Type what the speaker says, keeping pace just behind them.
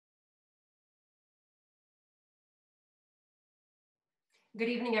Good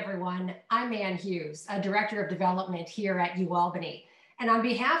evening, everyone. I'm Ann Hughes, a Director of Development here at UAlbany. And on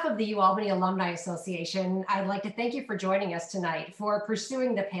behalf of the UAlbany Alumni Association, I'd like to thank you for joining us tonight for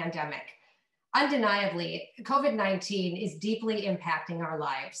pursuing the pandemic. Undeniably, COVID-19 is deeply impacting our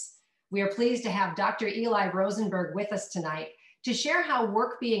lives. We are pleased to have Dr. Eli Rosenberg with us tonight to share how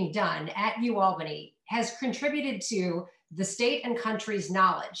work being done at UAlbany has contributed to the state and country's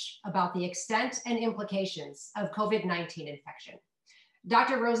knowledge about the extent and implications of COVID-19 infection.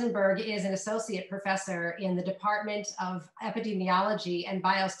 Dr. Rosenberg is an associate professor in the Department of Epidemiology and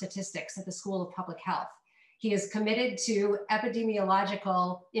Biostatistics at the School of Public Health. He is committed to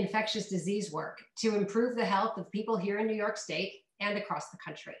epidemiological infectious disease work to improve the health of people here in New York State and across the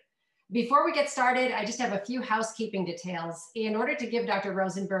country. Before we get started, I just have a few housekeeping details. In order to give Dr.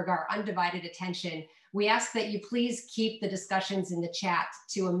 Rosenberg our undivided attention, we ask that you please keep the discussions in the chat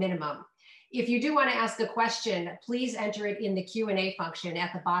to a minimum. If you do want to ask a question, please enter it in the Q&A function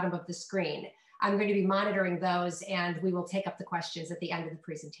at the bottom of the screen. I'm going to be monitoring those and we will take up the questions at the end of the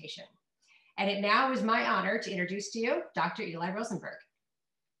presentation. And it now is my honor to introduce to you Dr. Eli Rosenberg.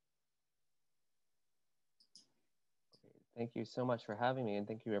 Thank you so much for having me, and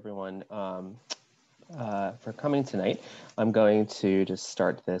thank you everyone for coming tonight. I'm going to just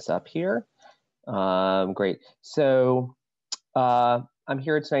start this up here. Great. So I'm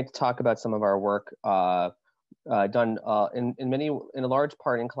here tonight to talk about some of our work done in a large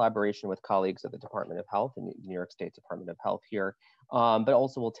part in collaboration with colleagues at the Department of Health and the New York State Department of Health here, but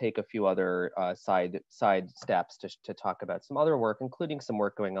also we'll take a few other side steps to talk about some other work, including some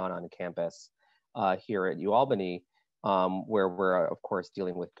work going on campus here at UAlbany, where we're of course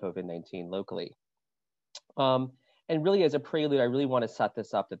dealing with COVID-19 locally. And really, as a prelude, I really want to set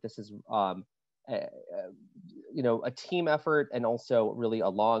this up that this is a team effort and also really a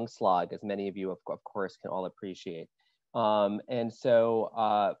long slog, as many of you, of course, can all appreciate. And so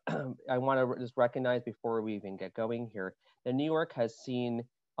I want to just recognize before we even get going here that New York has seen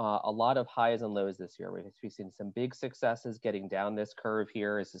a lot of highs and lows this year. We've seen some big successes getting down this curve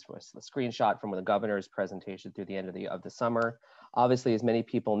here. This is a screenshot from the governor's presentation through the end of the summer. Obviously, as many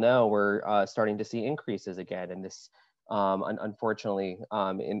people know, we're starting to see increases again in this, unfortunately,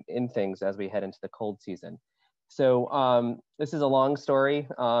 in things as we head into the cold season. So this is a long story,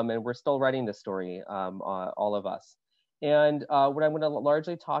 and we're still writing this story, all of us. And what I'm going to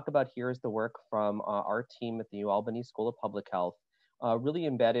largely talk about here is the work from our team at the UAlbany School of Public Health, really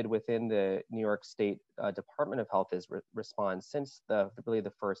embedded within the New York State Department of Health's response since really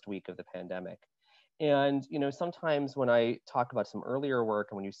the first week of the pandemic. And sometimes when I talk about some earlier work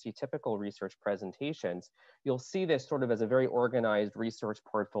and when you see typical research presentations, you'll see this sort of as a very organized research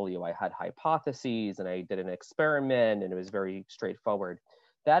portfolio. I had hypotheses and I did an experiment and it was very straightforward.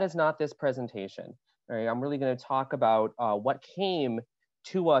 That is not this presentation. Right? I'm really going to talk about what came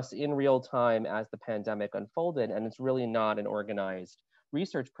to us in real time as the pandemic unfolded, and it's really not an organized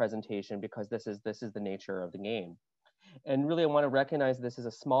research presentation because this is the nature of the game. And really, I want to recognize this is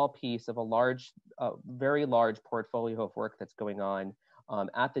a small piece of a large, very large portfolio of work that's going on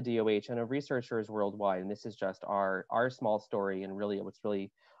at the DOH and of researchers worldwide. And this is just our small story, and really, it's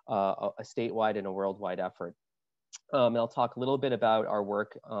really a statewide and a worldwide effort. And I'll talk a little bit about our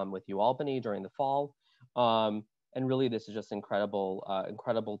work with UAlbany during the fall. And really, this is just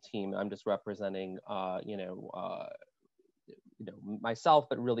incredible team. I'm just representing, myself,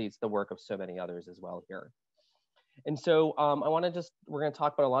 but really, it's the work of so many others as well here. And so we're going to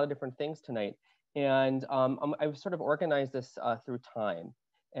talk about a lot of different things tonight. And I've sort of organized this through time.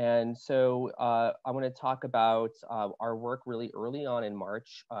 And so I want to talk about our work really early on in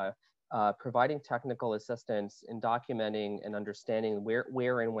March, providing technical assistance in documenting and understanding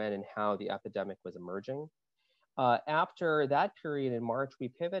where and when and how the epidemic was emerging. After that period in March, we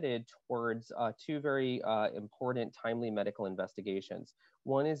pivoted towards two very important timely medical investigations.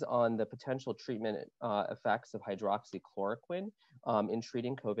 One is on the potential treatment effects of hydroxychloroquine in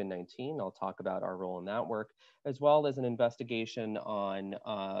treating COVID-19. I'll talk about our role in that work, as well as an investigation on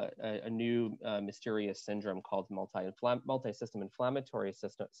a new mysterious syndrome called multi-system inflammatory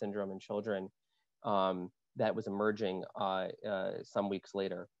syndrome in children that was emerging some weeks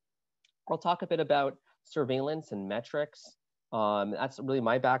later. I'll talk a bit about surveillance and metrics. That's really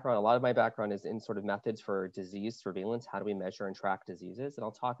my background. A lot of my background is in sort of methods for disease surveillance. How do we measure and track diseases? And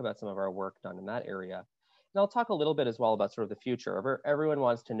I'll talk about some of our work done in that area. And I'll talk a little bit as well about sort of the future. Everyone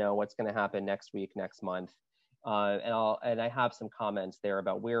wants to know what's going to happen next week, next month. And I have some comments there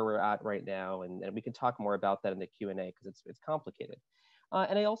about where we're at right now. And we can talk more about that in the Q&A because it's complicated.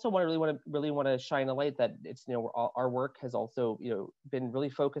 And I also really want to shine a light that it's our work has also been really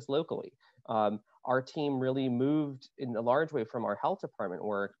focused locally. our team really moved in a large way from our health department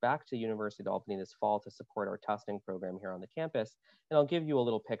work back to University of Albany this fall to support our testing program here on the campus. And I'll give you a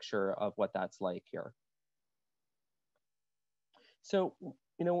little picture of what that's like here. So,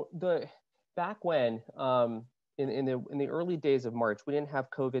 back when, in the early days of March, we didn't have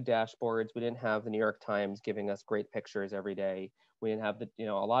COVID dashboards. We didn't have the New York Times giving us great pictures every day. We didn't have a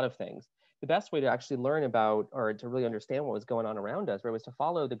lot of things. The best way to actually learn about or to really understand what was going on around us, right, was to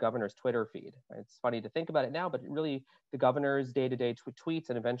follow the governor's Twitter feed. It's funny to think about it now, but really the governor's day-to-day tweets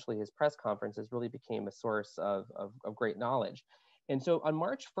and eventually his press conferences really became a source of great knowledge. And so on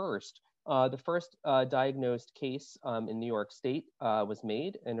March 1st, the first diagnosed case in New York State was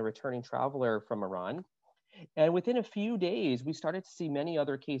made in a returning traveler from Iran. And within a few days, we started to see many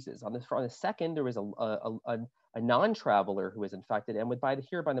other cases. On the second, there was a non-traveler who was infected. And by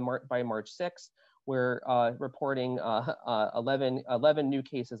March 6th, we're reporting 11 new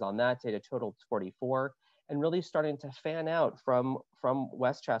cases on that day, a total of 44, and really starting to fan out from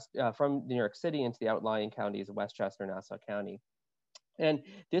Westchester, from New York City into the outlying counties of Westchester and Nassau County. And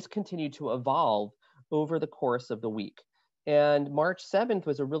this continued to evolve over the course of the week. And March 7th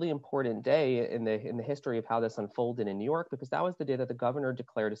was a really important day in the history of how this unfolded in New York, because that was the day that the governor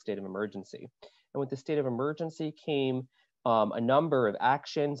declared a state of emergency. And with the state of emergency came a number of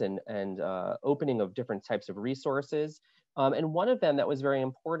actions and opening of different types of resources. And one of them that was very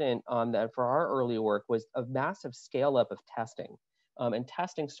important that for our early work was a massive scale up of testing. And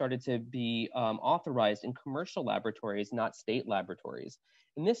testing started to be authorized in commercial laboratories, not state laboratories.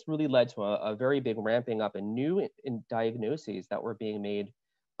 And this really led to a very big ramping up in new diagnoses that were being made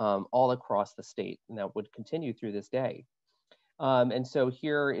all across the state, and that would continue through this day. And so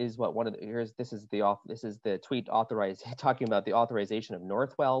here is what this is the tweet authorized talking about the authorization of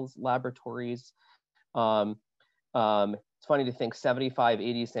Northwell's laboratories. It's funny to think 75,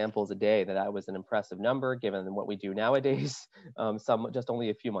 80 samples a day, that was an impressive number given what we do nowadays, just only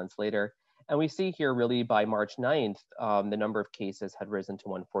a few months later. And we see here really by March 9th, the number of cases had risen to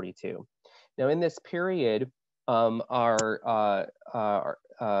 142. Now in this period, our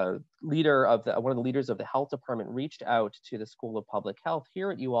leader of one of the leaders of the health department reached out to the School of Public Health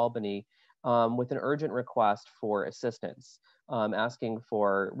here at UAlbany with an urgent request for assistance, asking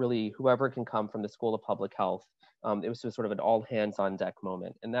for really whoever can come from the School of Public Health. It was sort of an all hands on deck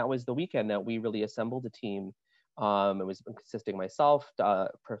moment. And that was the weekend that we really assembled a team. It was consisting of myself,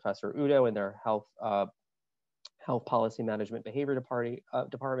 Professor Udo in their health policy management behavior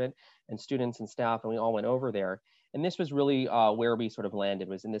department, and students and staff, and we all went over there. And this was really where we sort of landed,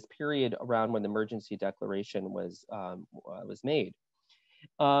 was in this period around when the emergency declaration was made.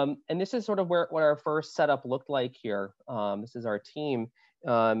 And this is sort of what our first setup looked like here. This is our team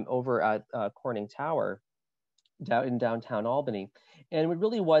over at Corning Tower in downtown Albany. And it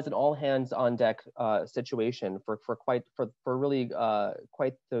really was an all hands on deck situation for really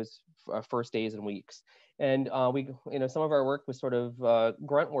quite those first days and weeks. And some of our work was sort of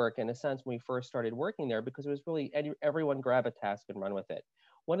grunt work in a sense when we first started working there, because it was really everyone grab a task and run with it.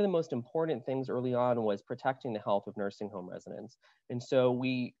 One of the most important things early on was protecting the health of nursing home residents. And so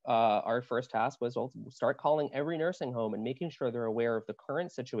our first task was to start calling every nursing home and making sure they're aware of the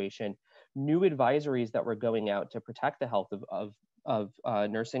current situation, new advisories that were going out to protect the health of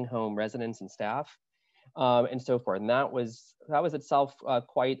nursing home residents and staff, and so forth. And that was itself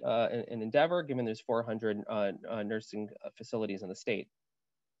quite an endeavor, given there's 400 nursing facilities in the state.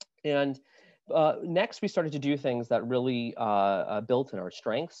 And next, we started to do things that really built in our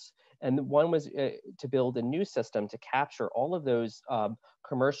strengths. And one was to build a new system to capture all of those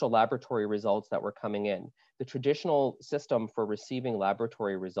commercial laboratory results that were coming in. The traditional system for receiving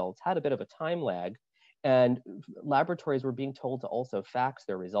laboratory results had a bit of a time lag, and laboratories were being told to also fax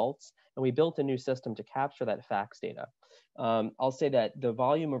their results. And we built a new system to capture that fax data. I'll say that the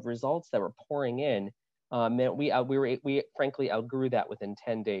volume of results that were pouring in meant we frankly outgrew that within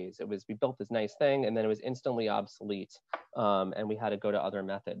 10 days. We built this nice thing, and then it was instantly obsolete, and we had to go to other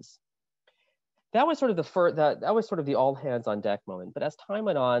methods. That was sort of the all hands on deck moment. But as time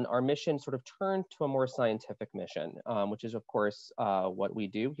went on, our mission sort of turned to a more scientific mission, which is of course what we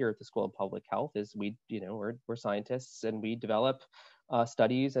do here at the School of Public Health. Is we're scientists, and we develop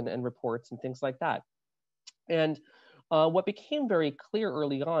studies and reports and things like that. And what became very clear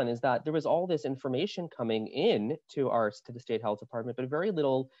early on is that there was all this information coming in to the state health department, but very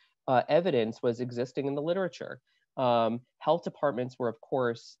little evidence was existing in the literature. Health departments were, of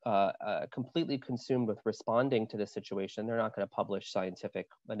course, completely consumed with responding to the situation. They're not going to publish scientific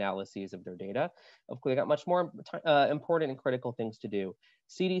analyses of their data. Of course, they got much more important and critical things to do.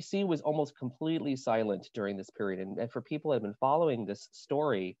 CDC was almost completely silent during this period. And for people that have been following this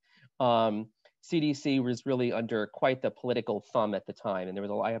story, CDC was really under quite the political thumb at the time, and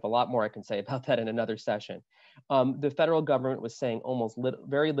I have a lot more I can say about that in another session. The federal government was saying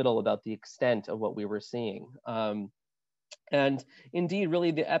very little about the extent of what we were seeing. And indeed,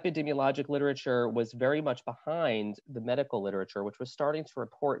 really, the epidemiologic literature was very much behind the medical literature, which was starting to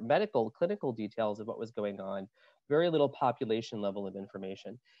report clinical details of what was going on. Very little population level of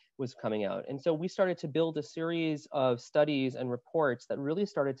information was coming out. And so we started to build a series of studies and reports that really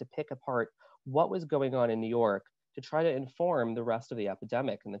started to pick apart what was going on in New York to try to inform the rest of the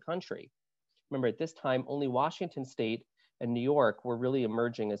epidemic in the country. Remember, at this time, only Washington State and New York were really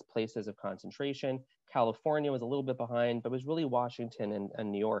emerging as places of concentration. California was a little bit behind, but it was really Washington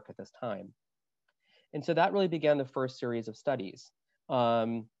and New York at this time. And so that really began the first series of studies.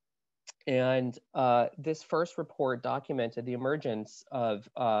 This first report documented the emergence of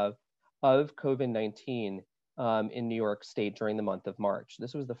COVID-19 in New York State during the month of March.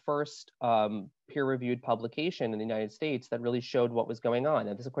 This was the first peer-reviewed publication in the United States that really showed what was going on.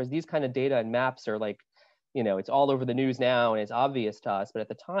 And this, of course, these kind of data and maps are like, it's all over the news now and it's obvious to us, but at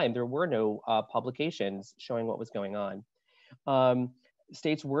the time there were no publications showing what was going on.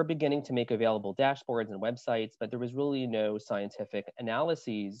 States were beginning to make available dashboards and websites, but there was really no scientific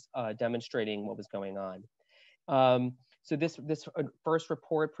analyses demonstrating what was going on. So this first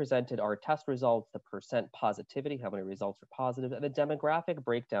report presented our test results, the percent positivity, how many results are positive, and the demographic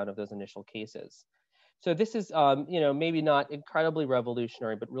breakdown of those initial cases. So this is, maybe not incredibly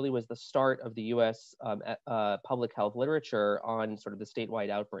revolutionary, but really was the start of the US public health literature on sort of the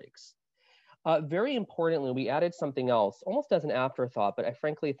statewide outbreaks. Very importantly, we added something else, almost as an afterthought, but I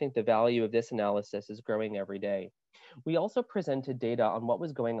frankly think the value of this analysis is growing every day. We also presented data on what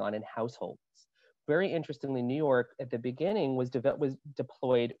was going on in households. Very interestingly, New York at the beginning was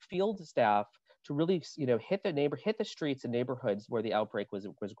deployed field staff to really, hit the streets and neighborhoods where the outbreak was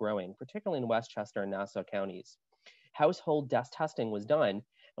growing, particularly in Westchester and Nassau counties. Household desk testing was done,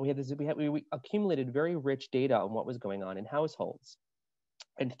 and we accumulated very rich data on what was going on in households.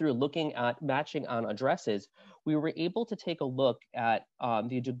 And through looking at matching on addresses, we were able to take a look at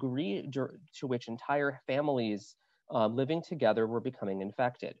the degree to which entire families living together were becoming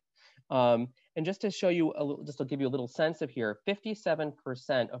infected. And just to show you, just to give you a little sense of here,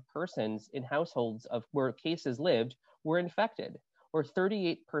 57% of persons in households of where cases lived were infected, or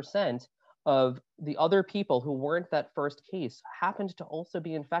 38% of the other people who weren't that first case happened to also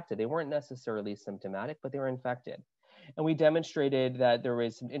be infected. They weren't necessarily symptomatic, but they were infected. And we demonstrated that there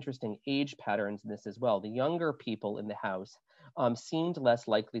was some interesting age patterns in this as well. The younger people in the house seemed less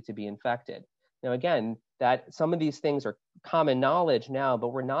likely to be infected. Now, again, that some of these things are common knowledge now, but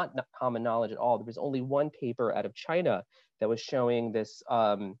were not common knowledge at all. There was only one paper out of China that was showing this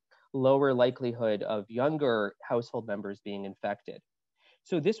lower likelihood of younger household members being infected.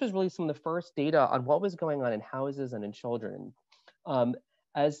 So this was really some of the first data on what was going on in houses and in children.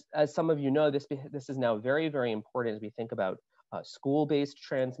 As some of you know, this is now very, very important as we think about school-based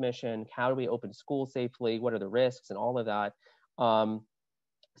transmission. How do we open schools safely? What are the risks and all of that?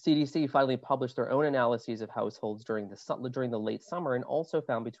 CDC finally published their own analyses of households during the late summer, and also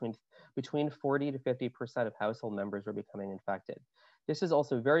found between 40 to 50% of household members were becoming infected. This is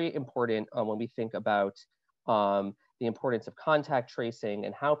also very important when we think about the importance of contact tracing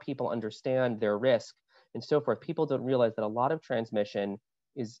and how people understand their risk and so forth. People don't realize that a lot of transmission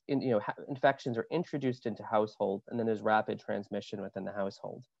is infections are introduced into households, and then there's rapid transmission within the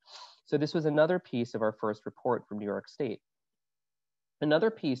household. So this was another piece of our first report from New York State.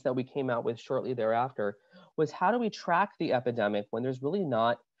 Another piece that we came out with shortly thereafter was how do we track the epidemic when there's really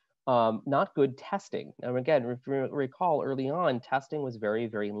not good testing. And again, if you recall early on, testing was very,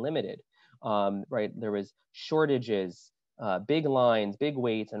 very limited, right? There was shortages, big lines, big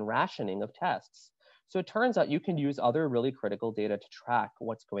waits, and rationing of tests. So it turns out you can use other really critical data to track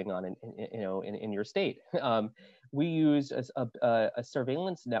what's going on in your state. We used a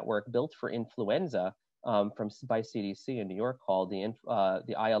surveillance network built for influenza by CDC in New York called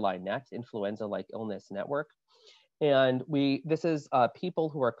the ILI Net, Influenza-like Illness Network. And this is people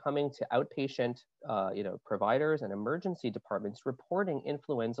who are coming to outpatient providers and emergency departments reporting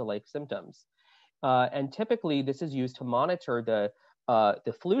influenza-like symptoms. And typically this is used to monitor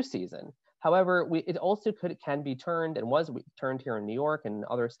the flu season. However, it also can be turned, and was turned here in New York and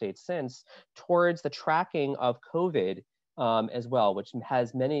other states since, towards the tracking of COVID as well, which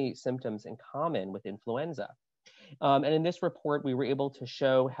has many symptoms in common with influenza. And in this report, we were able to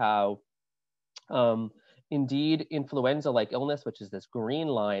show how indeed influenza-like illness, which is this green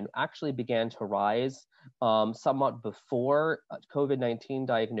line, actually began to rise somewhat before COVID-19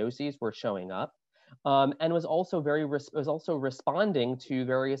 diagnoses were showing up. and was also responding to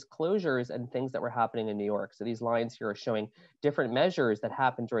various closures and things that were happening in New York. So these lines here are showing different measures that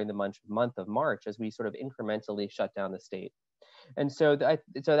happened during the month of March as we sort of incrementally shut down the state. And so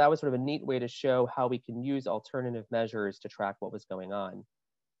that was sort of a neat way to show how we can use alternative measures to track what was going on.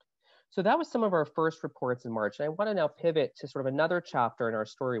 So that was some of our first reports in March. And I want to now pivot to sort of another chapter in our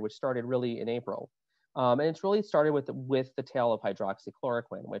story, which started really in April. And it's really started with the tale of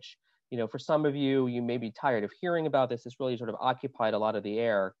hydroxychloroquine, which, for some of you, you may be tired of hearing about this. It's really sort of occupied a lot of the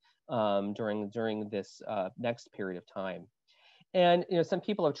air during this next period of time. And some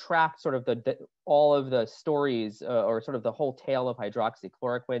people have tracked sort of all of the stories or sort of the whole tale of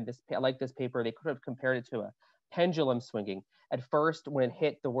hydroxychloroquine. I like this paper. They could have compared it to a pendulum swinging. At first, when it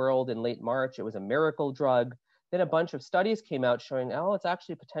hit the world in late March, it was a miracle drug. Then a bunch of studies came out showing, oh, it's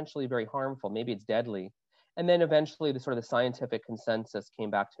actually potentially very harmful. Maybe it's deadly. And then eventually, the scientific consensus came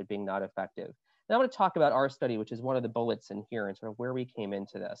back to being not effective. Now I want to talk about our study, which is one of the bullets in here and sort of where we came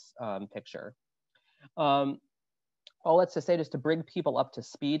into this picture. All that's to say, just to bring people up to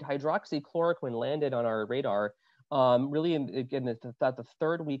speed, hydroxychloroquine landed on our radar really again the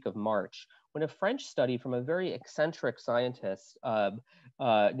third week of March, when a French study from a very eccentric scientist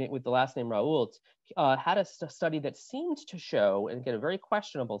with the last name Raoult had a study that seemed to show, and again, a very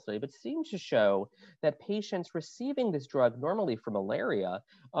questionable study, but seemed to show that patients receiving this drug normally for malaria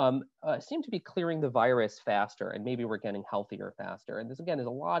seemed to be clearing the virus faster, and maybe we're getting healthier faster. And there's a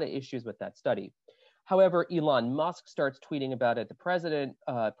lot of issues with that study. However, Elon Musk starts tweeting about it. President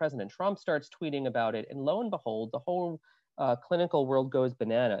Trump starts tweeting about it. And lo and behold, the whole clinical world goes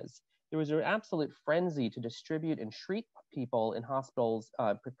bananas. There was an absolute frenzy to distribute and treat people in hospitals,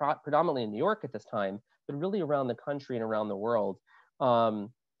 predominantly in New York at this time, but really around the country and around the world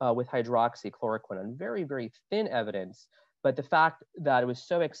with hydroxychloroquine on very, very thin evidence. But the fact that it was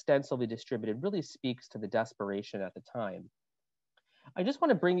so extensively distributed really speaks to the desperation at the time. I just want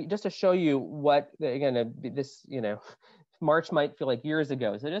to bring you, just to show you what, again, this, March might feel like years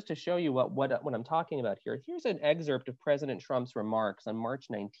ago. So just to show you what I'm talking about here, here's an excerpt of President Trump's remarks on March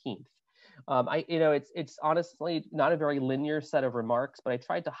 19th. It's honestly not a very linear set of remarks, but I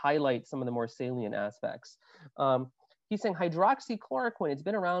tried to highlight some of the more salient aspects. He's saying hydroxychloroquine, it's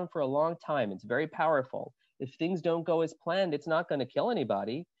been around for a long time. It's very powerful. If things don't go as planned, it's not going to kill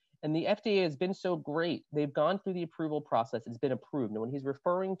anybody. And the FDA has been so great. They've gone through the approval process. It's been approved. And what he's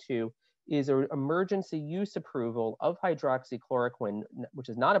referring to is an emergency use approval of hydroxychloroquine, which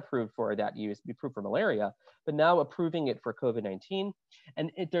is not approved for that use, approved for malaria, but now approving it for COVID-19.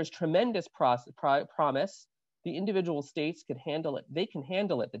 And there's tremendous promise. The individual states can handle it. They can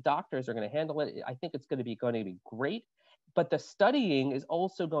handle it. The doctors are going to handle it. I think it's going to be great. But the studying is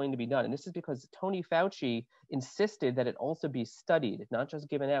also going to be done. And this is because Tony Fauci insisted that it also be studied, not just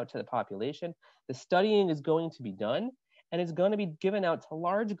given out to the population. The studying is going to be done, and it's going to be given out to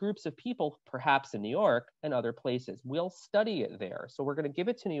large groups of people, perhaps in New York and other places. We'll study it there. So we're going to give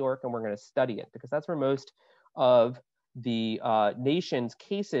it to New York and we're going to study it because that's where most of the nation's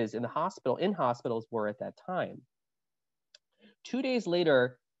cases in hospitals were at that time. 2 days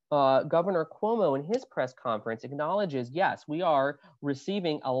later, Governor Cuomo in his press conference acknowledges, yes, we are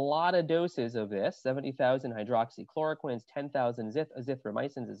receiving a lot of doses of this, 70,000 hydroxychloroquines, 10,000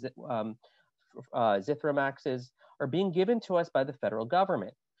 azithromycins, zithromaxes are being given to us by the federal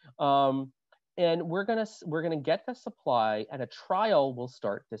government. And we're gonna get the supply, and a trial will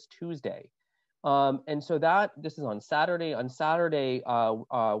start this Tuesday. And so this is on Saturday. On Saturday,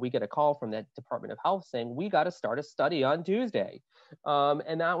 we get a call from the Department of Health saying, we got to start a study on Tuesday.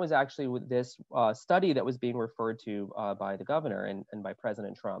 And that was actually with this study that was being referred to by the governor and by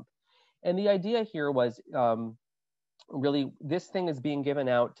President Trump. And the idea here was really, this thing is being given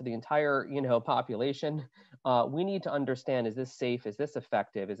out to the entire, population. We need to understand, is this safe? Is this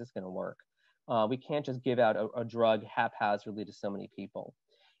effective? Is this going to work? We can't just give out a drug haphazardly to so many people.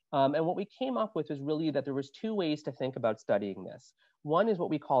 And what we came up with was really that there was two ways to think about studying this. One is what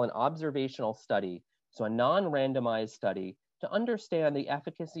we call an observational study, so a non-randomized study to understand the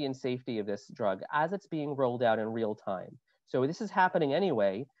efficacy and safety of this drug as it's being rolled out in real time. So this is happening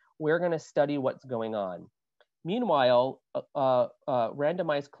anyway. We're going to study what's going on. Meanwhile,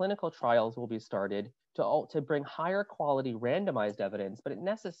 randomized clinical trials will be started to bring higher quality randomized evidence, but it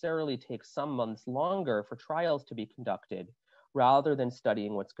necessarily takes some months longer for trials to be conducted rather than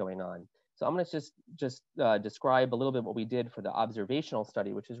studying what's going on. So I'm going to just describe a little bit what we did for the observational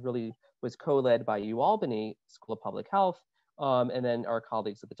study, which was co-led by UAlbany School of Public Health, and then our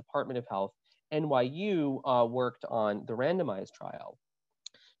colleagues at the Department of Health. NYU worked on the randomized trial.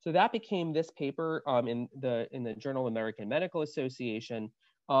 So that became this paper in the Journal of American Medical Association,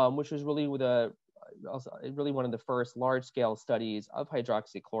 which was really really one of the first large-scale studies of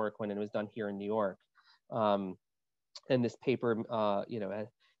hydroxychloroquine, and it was done here in New York. And this paper,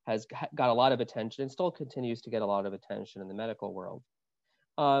 has got a lot of attention and still continues to get a lot of attention in the medical world.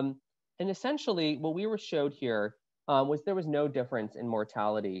 And essentially, what we were showed here was there was no difference in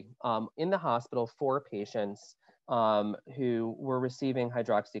mortality in the hospital for patients who were receiving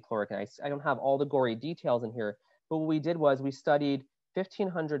hydroxychloroquine. I don't have all the gory details in here, but what we did was we studied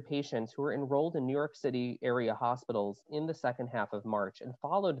 1,500 patients who were enrolled in New York City area hospitals in the second half of March and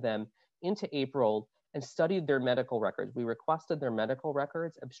followed them into April and studied their medical records. We requested their medical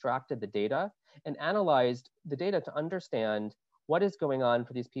records, abstracted the data, and analyzed the data to understand what is going on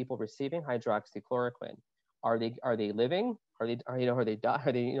for these people receiving hydroxychloroquine. Are they living? Are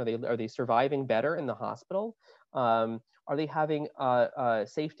they surviving better in the hospital? Are they having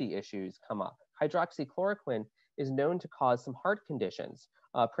safety issues come up? Hydroxychloroquine is known to cause some heart conditions,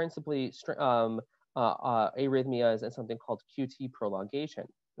 principally arrhythmias and something called QT prolongation.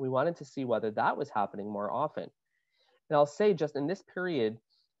 And we wanted to see whether that was happening more often. And I'll say just in this period,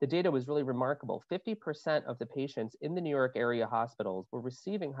 the data was really remarkable. 50% of the patients in the New York area hospitals were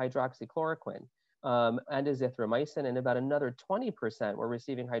receiving hydroxychloroquine and azithromycin, and about another 20% were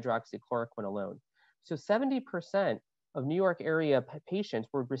receiving hydroxychloroquine alone. So 70% of New York area patients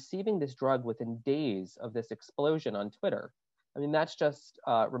were receiving this drug within days of this explosion on Twitter. I mean, that's just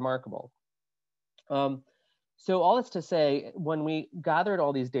remarkable. So all that's to say, when we gathered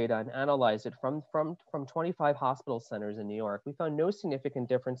all these data and analyzed it from 25 hospital centers in New York, we found no significant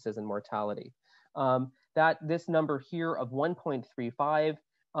differences in mortality. That this number here of 1.35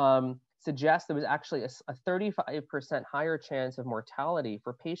 suggests there was actually a 35% higher chance of mortality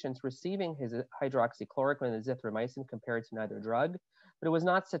for patients receiving his hydroxychloroquine and azithromycin compared to neither drug, but it was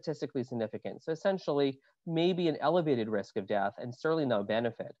not statistically significant. So essentially, maybe an elevated risk of death and certainly no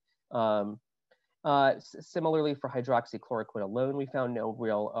benefit. Similarly, for hydroxychloroquine alone, we found no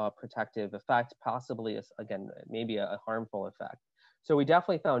real protective effect, possibly, again, maybe a harmful effect. So we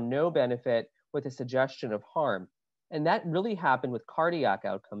definitely found no benefit with a suggestion of harm. And that really happened with cardiac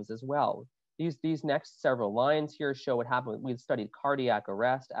outcomes as well. These next several lines here show what happened. We studied cardiac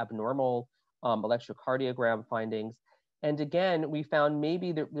arrest, abnormal electrocardiogram findings. And again, we found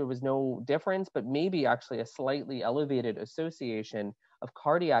maybe there was no difference, but maybe actually a slightly elevated association of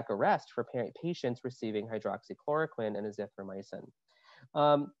cardiac arrest for patients receiving hydroxychloroquine and azithromycin.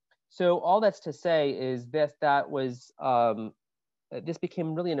 So all that's to say is this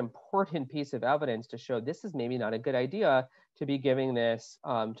became really an important piece of evidence to show this is maybe not a good idea to be giving this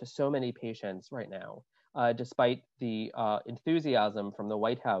to so many patients right now, despite the enthusiasm from the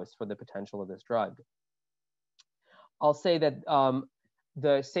White House for the potential of this drug. I'll say that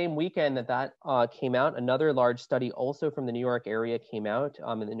the same weekend that came out, another large study also from the New York area came out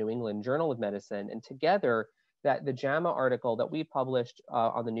in the New England Journal of Medicine, and together that the JAMA article that we published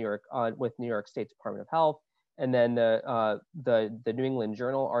on the with New York State Department of Health, and then the New England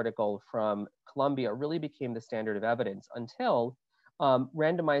Journal article from Columbia really became the standard of evidence until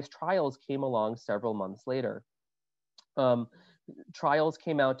randomized trials came along several months later. Trials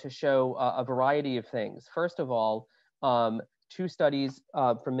came out to show a variety of things. First of all, 2 studies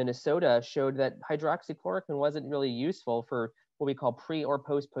from Minnesota showed that hydroxychloroquine wasn't really useful for what we call pre or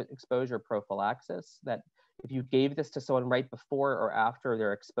post-exposure prophylaxis, that if you gave this to someone right before or after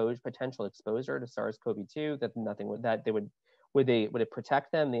their potential exposure to SARS-CoV-2, that would it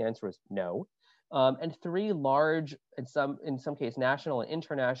protect them? The answer was no. And 3 large, in some case, national and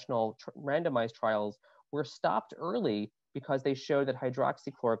international randomized trials were stopped early because they showed that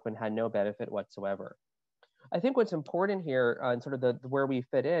hydroxychloroquine had no benefit whatsoever. I think what's important here, and sort of where we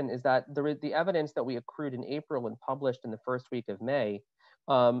fit in, is that the evidence that we accrued in April and published in the first week of May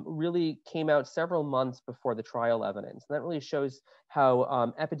really came out several months before the trial evidence. And that really shows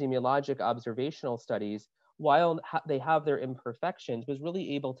how epidemiologic observational studies, while they have their imperfections, was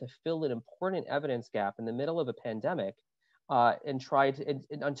really able to fill an important evidence gap in the middle of a pandemic and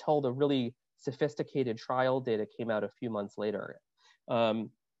until the really sophisticated trial data came out a few months later.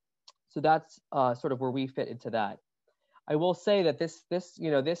 So that's sort of where we fit into that. I will say that this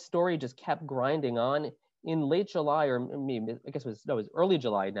story just kept grinding on. In late July, or maybe I guess it was early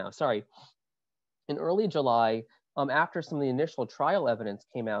July now. Sorry, in early July, after some of the initial trial evidence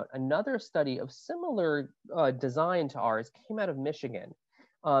came out, another study of similar design to ours came out of Michigan,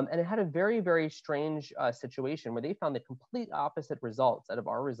 and it had a very, very strange situation where they found the complete opposite results out of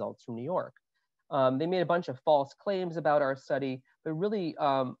our results from New York. They made a bunch of false claims about our study, but really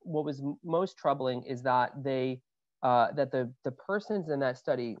what was most troubling is that the persons in that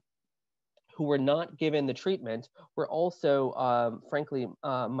study who were not given the treatment were also, frankly,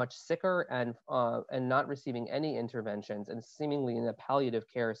 much sicker and not receiving any interventions and seemingly in a palliative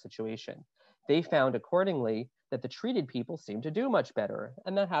care situation. They found accordingly that the treated people seemed to do much better,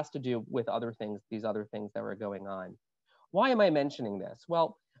 and that has to do with other things, these other things that were going on. Why am I mentioning this?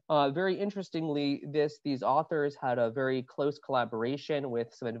 Well, very interestingly, these authors had a very close collaboration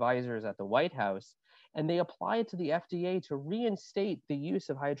with some advisors at the White House, and they applied to the FDA to reinstate the use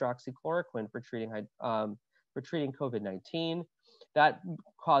of hydroxychloroquine for treating COVID-19. That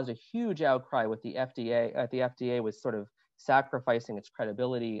caused a huge outcry with the FDA. The FDA was sort of sacrificing its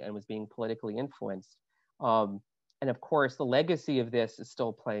credibility and was being politically influenced. And of course, the legacy of this is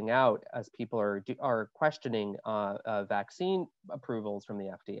still playing out as people are questioning vaccine approvals from the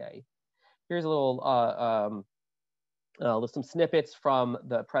FDA. Here's a little some snippets from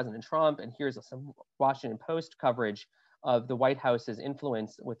the President Trump, and here's some Washington Post coverage of the White House's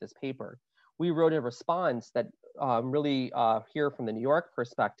influence with this paper. We wrote a response that really here from the New York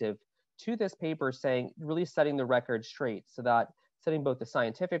perspective to this paper, saying really setting the record straight, so that setting both the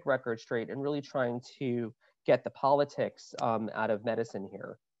scientific record straight and really trying to get the politics out of medicine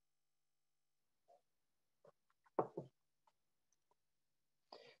here.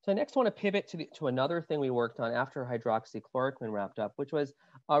 So I next want to pivot to another thing we worked on after hydroxychloroquine wrapped up, which was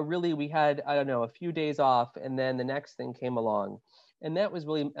really we had, I don't know, a few days off, and then the next thing came along. And that was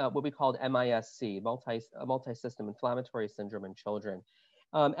really what we called MISC, multi-system inflammatory syndrome in children.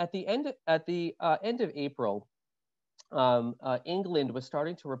 At the end of April, England was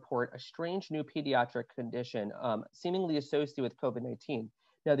starting to report a strange new pediatric condition seemingly associated with COVID-19.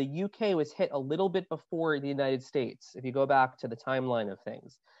 Now, the UK was hit a little bit before the United States, if you go back to the timeline of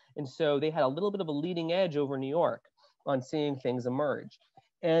things. And so they had a little bit of a leading edge over New York on seeing things emerge.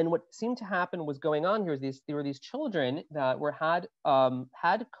 And what seemed to happen was going on here is there were these children that had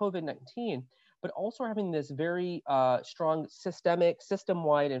COVID-19, but also having this very strong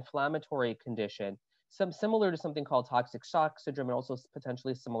system-wide inflammatory condition, similar to something called toxic shock syndrome, and also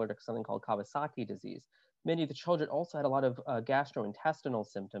potentially similar to something called Kawasaki disease. Many of the children also had a lot of gastrointestinal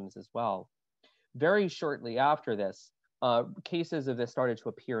symptoms as well. Very shortly after this, cases of this started to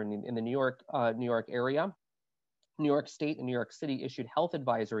appear in the New York area. New York State and New York City issued health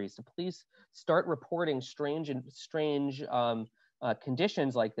advisories to please start reporting strange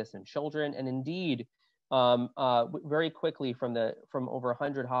conditions like this in children. And indeed, very quickly from over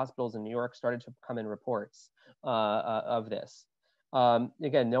 100 hospitals in New York started to come in reports of this.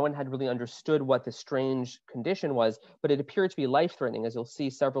 Again, no one had really understood what the strange condition was, but it appeared to be life-threatening. As you'll see,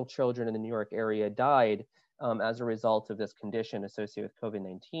 several children in the New York area died as a result of this condition associated with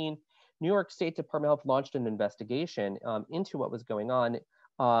COVID-19. New York State Department of Health launched an investigation into what was going on,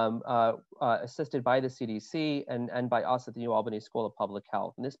 assisted by the CDC and by us at the UAlbany School of Public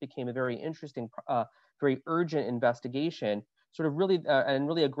Health. And this became a very interesting, very urgent investigation, sort of really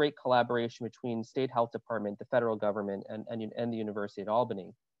a great collaboration between state health department, the federal government, and the University at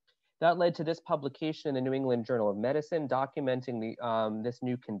Albany. That led to this publication in the New England Journal of Medicine documenting this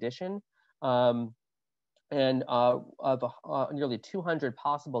new condition. And of nearly 200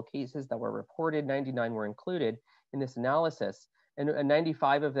 possible cases that were reported, 99 were included in this analysis. And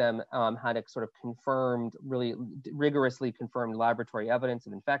 95 of them had a sort of confirmed, really rigorously confirmed laboratory evidence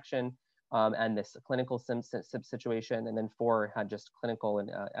of infection and this clinical situation. And then 4 had just clinical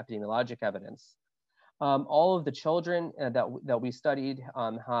and epidemiologic evidence. All of the children that we studied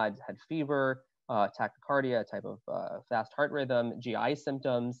had fever, tachycardia, a type of fast heart rhythm, GI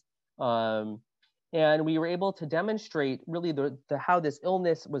symptoms. And we were able to demonstrate really how this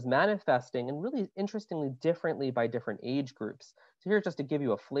illness was manifesting, and really interestingly differently by different age groups. So here's just to give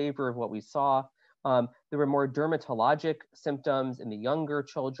you a flavor of what we saw. There were more dermatologic symptoms in the younger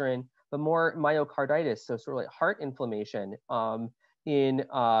children, but more myocarditis, so sort of like heart inflammation in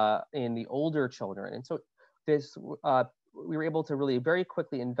the older children. And so we were able to really very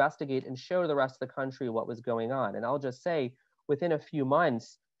quickly investigate and show the rest of the country what was going on. And I'll just say, within a few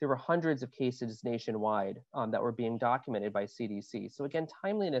months, there were hundreds of cases nationwide that were being documented by CDC. So again,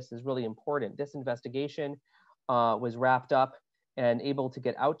 timeliness is really important. This investigation was wrapped up and able to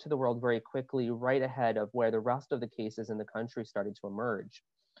get out to the world very quickly, right ahead of where the rest of the cases in the country started to emerge.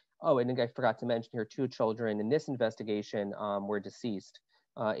 Oh, and I forgot to mention here, 2 children in this investigation were deceased,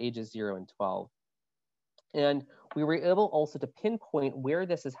 ages 0 and 12. And we were able also to pinpoint where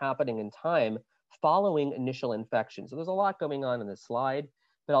this is happening in time following initial infection. So there's a lot going on in this slide.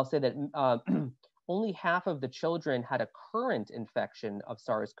 But I'll say that only half of the children had a current infection of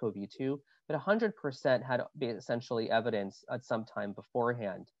SARS-CoV-2, but 100% had essentially evidence at some time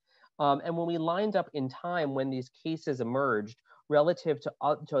beforehand. And when we lined up in time when these cases emerged, relative to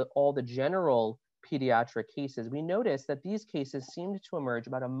all the general pediatric cases, we noticed that these cases seemed to emerge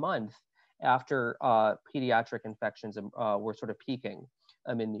about a month after pediatric infections were sort of peaking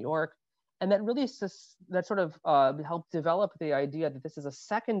in New York. And that really that sort of helped develop the idea that this is a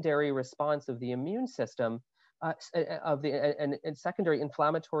secondary response of the immune system and secondary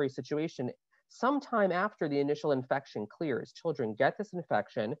inflammatory situation sometime after the initial infection clears. Children get this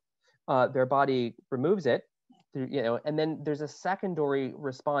infection, their body removes it, and then there's a secondary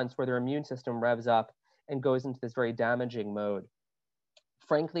response where their immune system revs up and goes into this very damaging mode.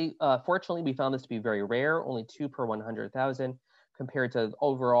 Frankly, fortunately, we found this to be very rare, only 2 per 100,000, compared to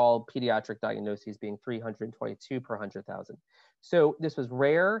overall pediatric diagnoses being 322 per 100,000. So this was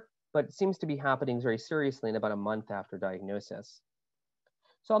rare, but it seems to be happening very seriously in about a month after diagnosis.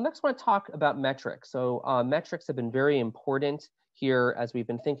 So I next want to talk about metrics. So metrics have been very important here as we've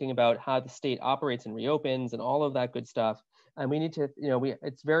been thinking about how the state operates and reopens and all of that good stuff. And we need to,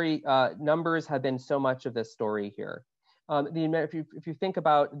 it's very, numbers have been so much of this story here. If you think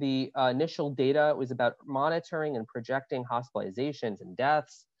about the initial data, it was about monitoring and projecting hospitalizations and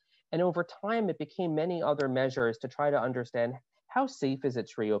deaths. And over time, it became many other measures to try to understand how safe is it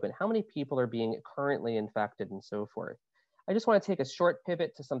to reopen, how many people are being currently infected, and so forth. I just want to take a short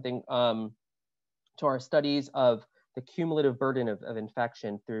pivot to something, to our studies of the cumulative burden of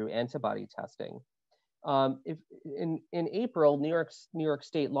infection through antibody testing. In April, New York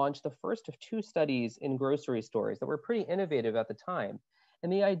State launched the first of 2 studies in grocery stores that were pretty innovative at the time.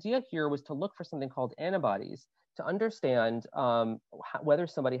 And the idea here was to look for something called antibodies to understand whether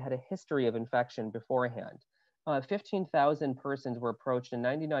somebody had a history of infection beforehand. 15,000 persons were approached in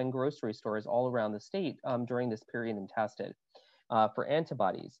 99 grocery stores all around the state during this period and tested for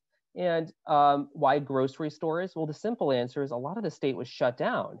antibodies. And why grocery stores? Well, the simple answer is a lot of the state was shut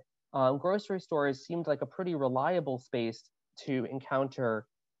down. Grocery stores seemed like a pretty reliable space to encounter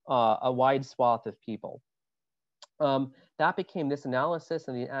a wide swath of people. That became this analysis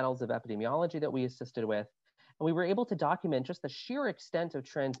in the Annals of Epidemiology that we assisted with. And we were able to document just the sheer extent of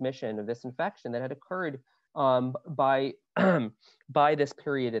transmission of this infection that had occurred by this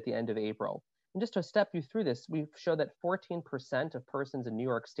period at the end of April. And just to step you through this, we showed that 14% of persons in New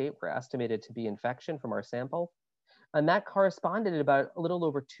York State were estimated to be infection from our sample. And that corresponded to about a little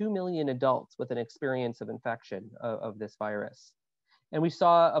over 2 million adults with an experience of infection of this virus. And we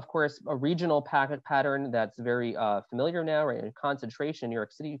saw, of course, a regional pattern that's very familiar now, right? In concentration in New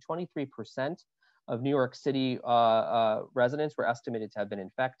York City, 23% of New York City residents were estimated to have been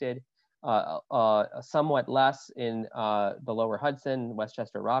infected, somewhat less in the lower Hudson,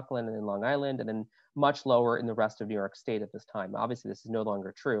 Westchester, Rockland, and in Long Island, and then much lower in the rest of New York State at this time. Obviously, this is no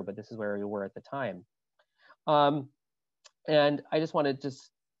longer true, but this is where we were at the time. And I just wanted to,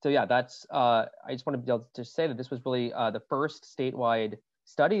 so yeah, that's, I just want to be able to say that this was really the first statewide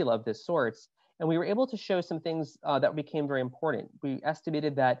study of this sort. And we were able to show some things that became very important. We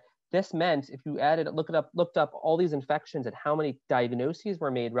estimated that this meant if you looked up all these infections and how many diagnoses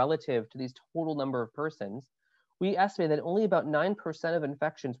were made relative to these total number of persons, we estimated that only about 9% of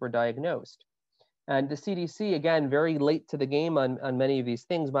infections were diagnosed. And the CDC, again, very late to the game on many of these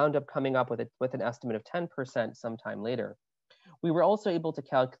things, wound up coming up with an estimate of 10% sometime later. We were also able to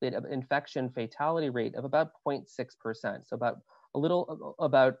calculate an infection fatality rate of about 0.6%. So about a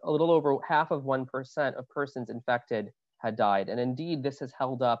little over half of 1% of persons infected had died. And indeed, this has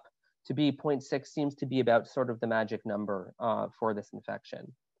held up to be 0.6, seems to be about sort of the magic number for this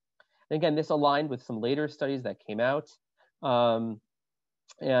infection. And again, this aligned with some later studies that came out.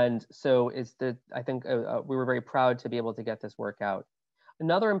 And so I think we were very proud to be able to get this work out.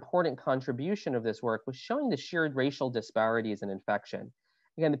 Another important contribution of this work was showing the sheer racial disparities in infection.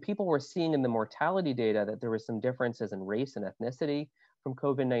 Again, the people were seeing in the mortality data that there were some differences in race and ethnicity from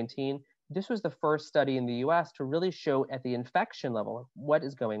COVID-19. This was the first study in the US to really show at the infection level what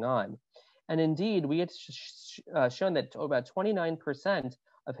is going on. And indeed, we had shown that about 29%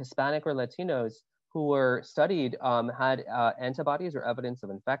 of Hispanic or Latinos who were studied had antibodies or evidence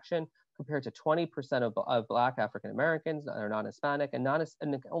of infection, compared to 20% of Black African Americans that are non-Hispanic, and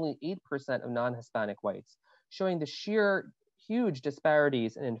only 8% of non-Hispanic whites, showing the sheer huge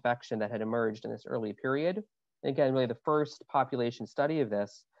disparities in infection that had emerged in this early period. And again, really the first population study of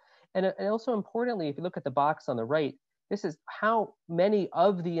this. And also importantly, if you look at the box on the right, this is how many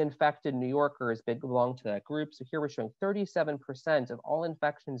of the infected New Yorkers belong to that group. So here we're showing 37% of all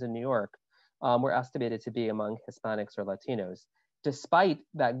infections in New York were estimated to be among Hispanics or Latinos, despite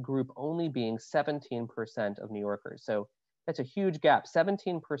that group only being 17% of New Yorkers. So that's a huge gap,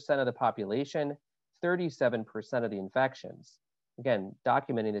 17% of the population, 37% of the infections. Again,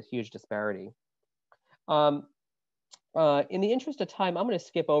 documenting this huge disparity. In the interest of time, I'm going to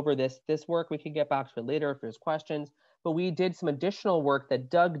skip over this work. We can get back to it later if there's questions. But we did some additional work that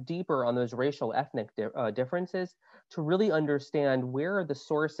dug deeper on those racial ethnic differences to really understand where are the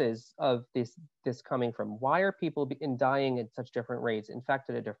sources of this coming from. Why are people dying at such different rates,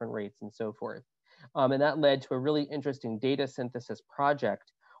 infected at different rates, and so forth. And that led to a really interesting data synthesis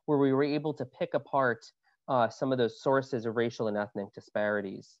project where we were able to pick apart some of those sources of racial and ethnic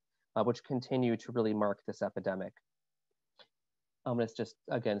disparities, which continue to really mark this epidemic. I'm going to just,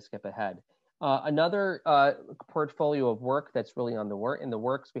 again, skip ahead. Another portfolio of work that's really in the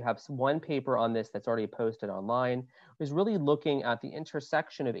works, we have one paper on this that's already posted online, is really looking at the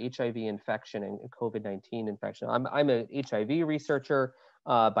intersection of HIV infection and COVID-19 infection. I'm an HIV researcher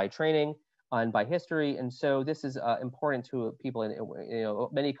by training and by history, and so this is important to people, and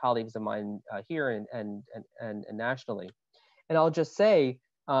many colleagues of mine here and nationally. And I'll just say,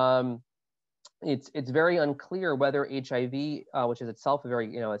 it's very unclear whether HIV, which is itself a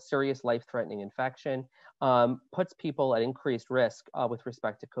very a serious life-threatening infection, puts people at increased risk with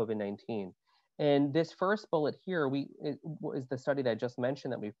respect to COVID-19. And this first bullet here, is the study that I just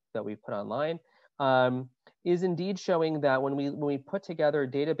mentioned that we've put online, is indeed showing that when we put together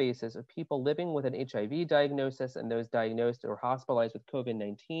databases of people living with an HIV diagnosis and those diagnosed or hospitalized with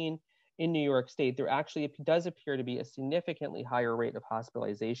COVID-19 in New York State, there actually does appear to be a significantly higher rate of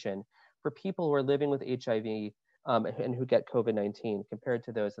hospitalization for people who are living with HIV and who get COVID-19 compared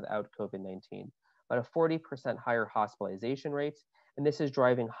to those without COVID-19. About a 40% higher hospitalization rates, and this is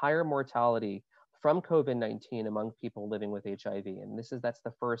driving higher mortality from COVID-19 among people living with HIV. And that's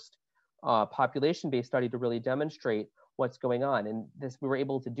the first population-based study to really demonstrate what's going on. And we were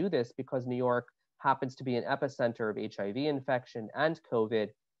able to do this because New York happens to be an epicenter of HIV infection and COVID,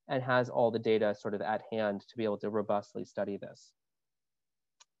 and has all the data sort of at hand to be able to robustly study this.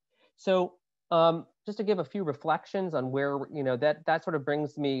 So just to give a few reflections on where, that sort of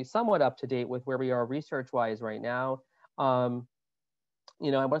brings me somewhat up to date with where we are research-wise right now. I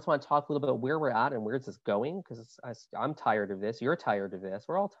just want to talk a little bit about where we're at and where this going, because I'm tired of this, you're tired of this,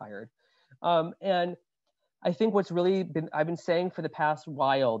 we're all tired. And I think what's really I've been saying for the past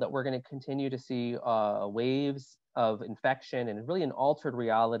while that we're going to continue to see waves of infection and really an altered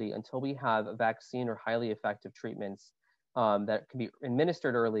reality until we have a vaccine or highly effective treatments that can be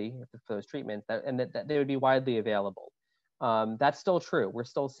administered early for those treatments, and that they would be widely available. That's still true. We're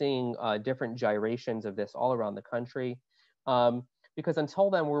still seeing different gyrations of this all around the country, because until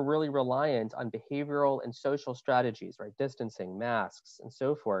then, we're really reliant on behavioral and social strategies, right? Distancing, masks, and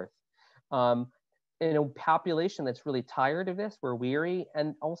so forth. In a population that's really tired of this, we're weary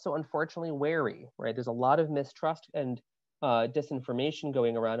and also unfortunately wary, right? There's a lot of mistrust and disinformation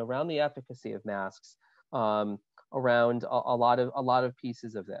going around the efficacy of masks, around a lot of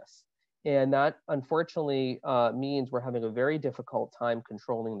pieces of this. And that unfortunately means we're having a very difficult time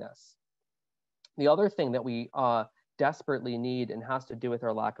controlling this. The other thing that we desperately need and has to do with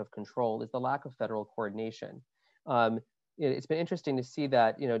our lack of control is the lack of federal coordination. It's been interesting to see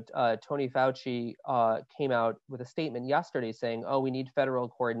that Tony Fauci came out with a statement yesterday saying, "Oh, we need federal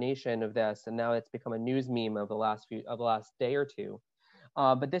coordination of this," and now it's become a news meme of the last day or two.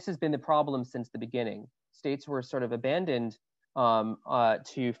 But this has been the problem since the beginning. States were sort of abandoned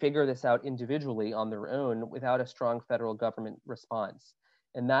to figure this out individually on their own without a strong federal government response,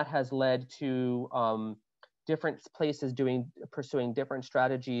 and that has led to different places pursuing different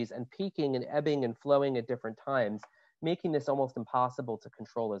strategies and peaking and ebbing and flowing at different times, making this almost impossible to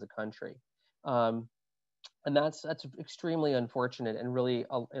control as a country. And that's extremely unfortunate and really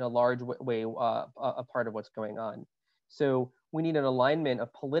in a large way a part of what's going on. So we need an alignment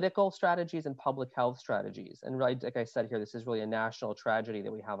of political strategies and public health strategies. And really, like I said here, this is really a national tragedy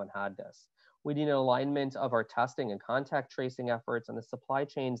that we haven't had this. We need an alignment of our testing and contact tracing efforts and the supply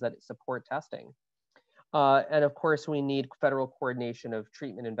chains that support testing. And of course, we need federal coordination of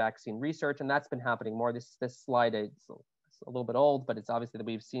treatment and vaccine research, and that's been happening more. This slide is a little bit old, but it's obviously that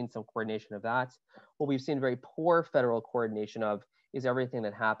we've seen some coordination of that. What we've seen very poor federal coordination of is everything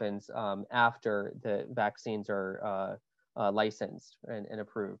that happens after the vaccines are licensed and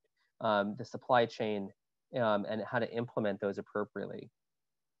approved, the supply chain and how to implement those appropriately.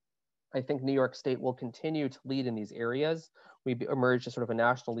 I think New York State will continue to lead in these areas. We emerged as sort of a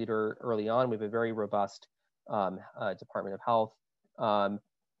national leader early on. We have a very robust Department of Health, and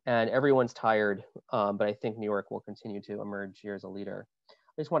everyone's tired, but I think New York will continue to emerge here as a leader.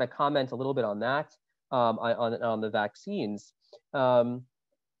 I just want to comment a little bit on that, on the vaccines.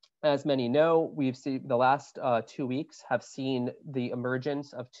 As many know, we've seen the last 2 weeks have seen the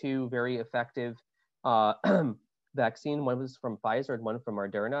emergence of two very effective vaccine. One was from Pfizer and one from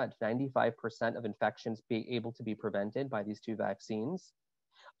Moderna, at 95% of infections being able to be prevented by these two vaccines.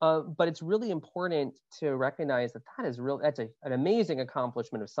 But it's really important to recognize that that's an amazing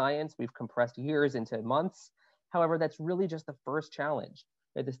accomplishment of science. We've compressed years into months. However, that's really just the first challenge.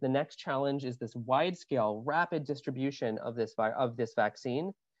 Right? The next challenge is this wide-scale, rapid distribution of this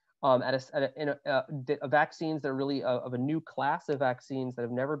vaccine, vaccines that are really of a new class of vaccines that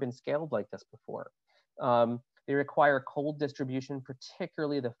have never been scaled like this before. They require cold distribution,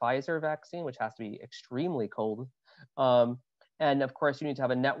 particularly the Pfizer vaccine, which has to be extremely cold. And of course, you need to have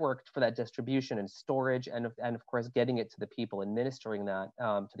a network for that distribution and storage, and of course, getting it to the people, administering that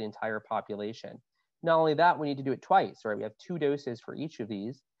to the entire population. Not only that, we need to do it twice, right? We have 2 doses for each of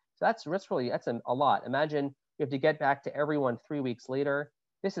these. So that's a lot. Imagine you have to get back to everyone 3 weeks later.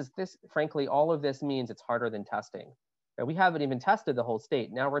 Frankly, all of this means it's harder than testing. Right? We haven't even tested the whole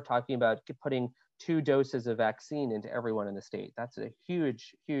state. Now we're talking about putting 2 doses of vaccine into everyone in the state. That's a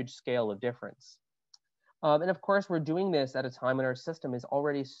huge, huge scale of difference. And of course, we're doing this at a time when our system is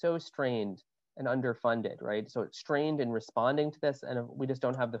already so strained and underfunded, right? So it's strained in responding to this, and we just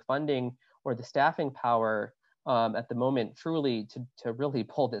don't have the funding or the staffing power at the moment truly to really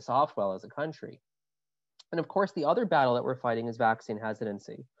pull this off well as a country. And of course, the other battle that we're fighting is vaccine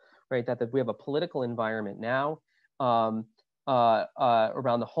hesitancy, right? That we have a political environment now around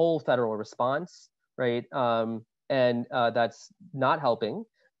the whole federal response, right? And that's not helping.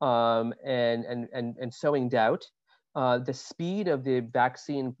 And sowing doubt. The speed of the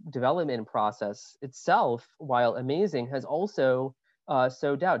vaccine development process itself, while amazing, has also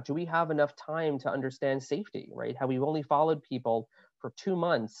sowed doubt. Do we have enough time to understand safety, right? How we've only followed people for 2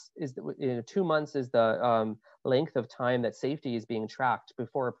 months is 2 months is the length of time that safety is being tracked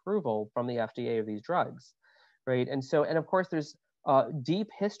before approval from the FDA of these drugs, right? And of course, there's deep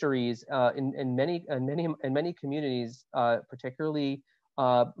histories in many communities, particularly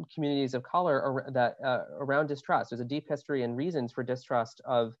communities of color around distrust. There's a deep history and reasons for distrust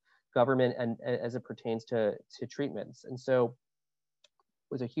of government and as it pertains to treatments. And so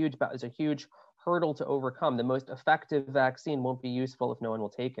it was a huge hurdle to overcome. The most effective vaccine won't be useful if no one will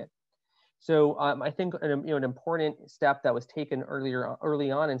take it. So I think an important step that was taken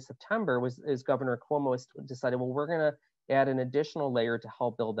early on in September is Governor Cuomo decided, well, we're going to add an additional layer to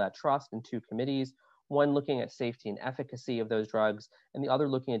help build that trust in 2 committees. One looking at safety and efficacy of those drugs, and the other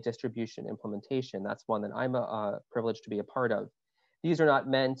looking at distribution implementation. That's one that I'm privileged to be a part of. These are not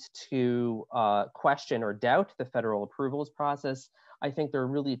meant to question or doubt the federal approvals process. I think they're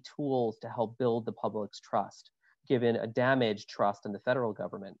really tools to help build the public's trust, given a damaged trust in the federal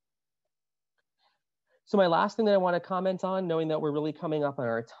government. So my last thing that I want to comment on, knowing that we're really coming up on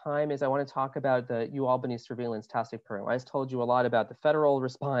our time, is I want to talk about the UAlbany surveillance testing program. I just told you a lot about the federal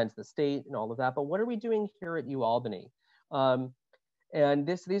response, the state, and all of that, but what are we doing here at UAlbany? And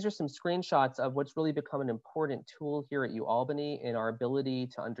these are some screenshots of what's really become an important tool here at UAlbany in our ability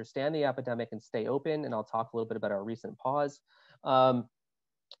to understand the epidemic and stay open, and I'll talk a little bit about our recent pause.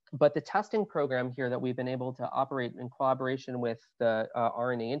 But the testing program here that we've been able to operate in collaboration with the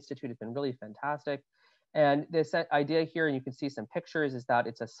RNA Institute has been really fantastic. And this idea here, and you can see some pictures, is that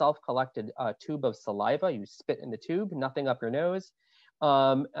it's a self-collected tube of saliva. You spit in the tube, nothing up your nose.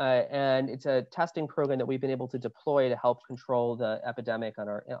 And it's a testing program that we've been able to deploy to help control the epidemic on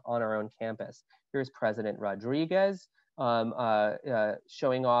our own campus. Here's President Rodriguez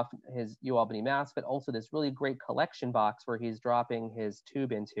showing off his UAlbany mask, but also this really great collection box where he's dropping his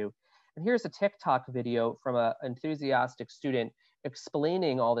tube into. And here's a TikTok video from an enthusiastic student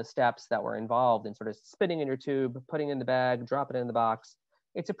explaining all the steps that were involved in sort of spitting in your tube, putting it in the bag, drop it in the box.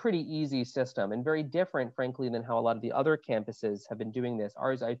 It's a pretty easy system and very different, frankly, than how a lot of the other campuses have been doing this.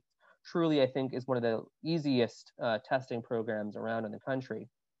 Ours, I think, is one of the easiest testing programs around in the country.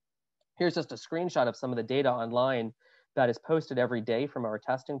 Here's just a screenshot of some of the data online that is posted every day from our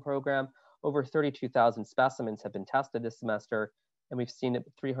testing program. Over 32,000 specimens have been tested this semester, and we've seen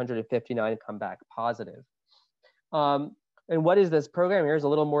 359 come back positive. And what is this program? Here's a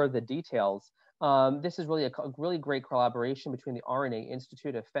little more of the details. This is really a really great collaboration between the RNA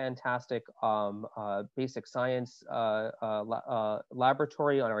Institute, a fantastic basic science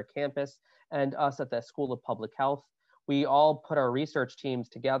laboratory on our campus, and us at the School of Public Health. We all put our research teams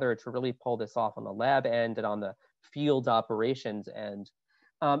together to really pull this off on the lab end and on the field operations end.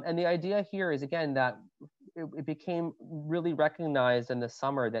 And the idea here is, again, that it became really recognized in the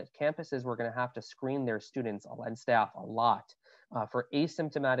summer that campuses were going to have to screen their students and staff a lot for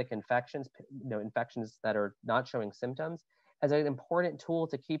asymptomatic infections, infections that are not showing symptoms, as an important tool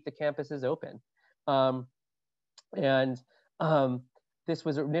to keep the campuses open.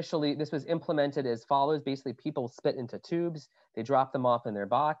 this was implemented as follows. Basically, people spit into tubes, they drop them off in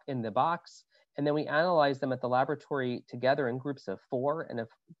the box, and then we analyze them at the laboratory together in groups of 4. And if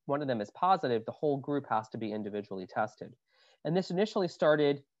one of them is positive, the whole group has to be individually tested. And this initially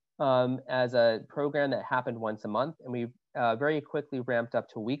started as a program that happened once a month, and we very quickly ramped up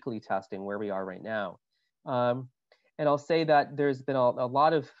to weekly testing, where we are right now. And I'll say that there's been a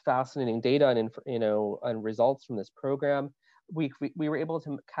lot of fascinating data and results from this program. We were able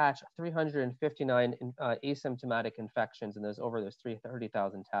to catch 359 asymptomatic infections in those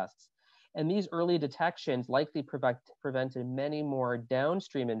 30,000 tests. And these early detections likely prevented many more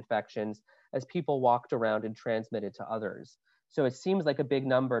downstream infections as people walked around and transmitted to others. So it seems like a big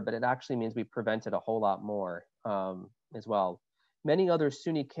number, but it actually means we prevented a whole lot more as well. Many other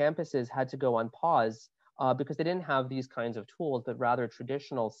SUNY campuses had to go on pause because they didn't have these kinds of tools, but rather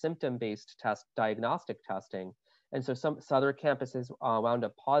traditional symptom-based diagnostic testing. And so some other campuses wound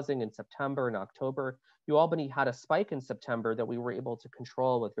up pausing in September and October. UAlbany had a spike in September that we were able to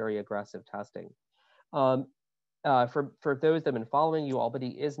control with very aggressive testing. For those that have been following,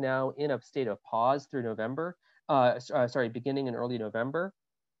 UAlbany is now in a state of pause through November, beginning in early November,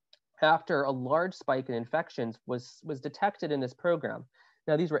 after a large spike in infections was detected in this program.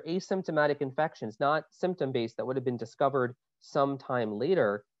 Now, these were asymptomatic infections, not symptom-based, that would have been discovered sometime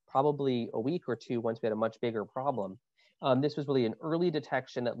later, probably a week or two once we had a much bigger problem. This was really an early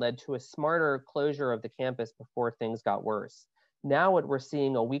detection that led to a smarter closure of the campus before things got worse. Now what we're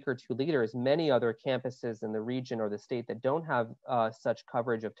seeing a week or two later is many other campuses in the region or the state that don't have such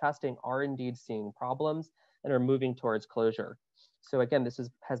coverage of testing are indeed seeing problems and are moving towards closure. So again, this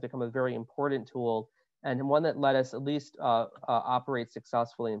has become a very important tool, and one that let us at least operate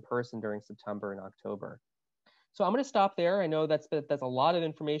successfully in person during September and October. So I'm going to stop there. I know that's a lot of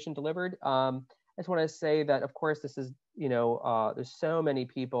information delivered. I just want to say that, of course, this is, there's so many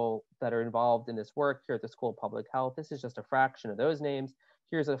people that are involved in this work here at the School of Public Health. This is just a fraction of those names.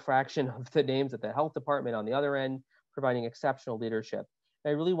 Here's a fraction of the names at the health department on the other end, providing exceptional leadership.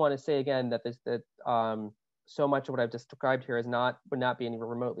 And I really want to say again that so much of what I've just described here would not be any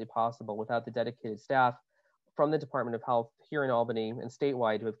remotely possible without the dedicated staff from the Department of Health here in Albany and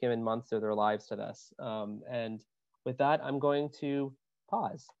statewide who have given months of their lives to this. And with that, I'm going to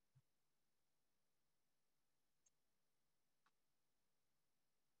pause.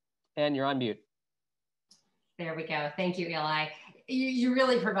 And you're on mute. There we go. Thank you, Eli. You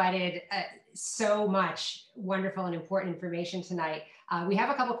really provided so much wonderful and important information tonight. We have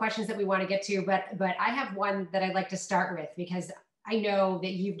a couple questions that we want to get to, but I have one that I'd like to start with because I know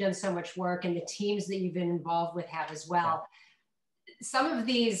that you've done so much work and the teams that you've been involved with have as well. Yeah. Some of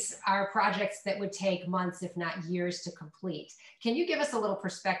these are projects that would take months, if not years, to complete. Can you give us a little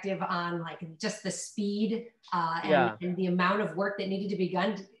perspective on like just the speed and the amount of work that needed to be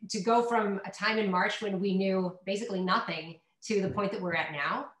done to go from a time in March when we knew basically nothing to the point that we're at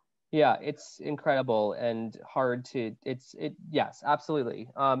now? Yeah, it's incredible and hard to, yes, absolutely.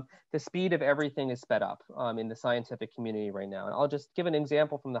 The speed of everything is sped up in the scientific community right now. And I'll just give an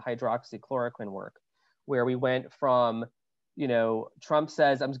example from the hydroxychloroquine work, where we went from, Trump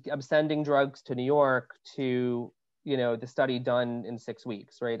says, I'm sending drugs to New York to, the study done in 6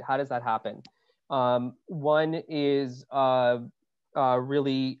 weeks, right? How does that happen? One is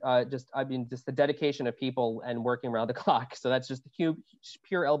really just the dedication of people and working around the clock. So that's just huge,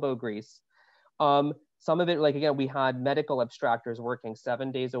 pure elbow grease. Some of it, like, again, we had medical abstractors working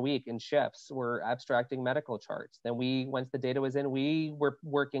 7 days a week in shifts. We're abstracting medical charts. Then once the data was in, we were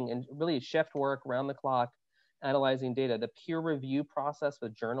working in really shift work around the clock, analyzing data. The peer review process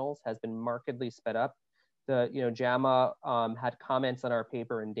with journals has been markedly sped up. The, JAMA had comments on our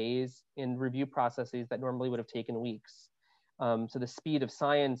paper in days in review processes that normally would have taken weeks. So the speed of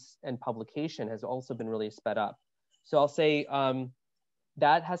science and publication has also been really sped up. So I'll say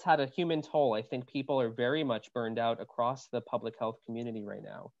that has had a human toll. I think people are very much burned out across the public health community right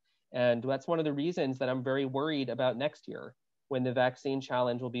now. And that's one of the reasons that I'm very worried about next year, when the vaccine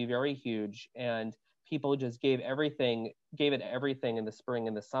challenge will be very huge and people just gave it everything in the spring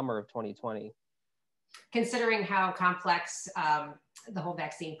and the summer of 2020. Considering how complex the whole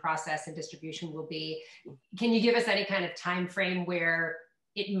vaccine process and distribution will be, can you give us any kind of time frame where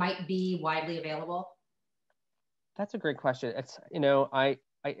it might be widely available? That's a great question. It's,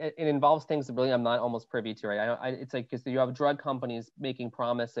 it involves things that really I'm not almost privy to, right? It's like, because you have drug companies making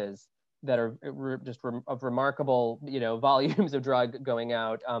promises that are just of remarkable, volumes of drug going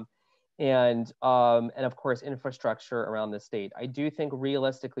out. And of course, infrastructure around the state. I do think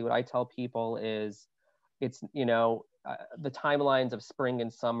realistically, what I tell people is, it's, the timelines of spring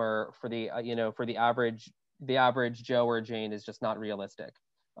and summer for the, for the average, the average Joe or Jane is just not realistic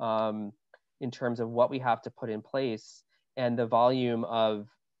in terms of what we have to put in place and the volume of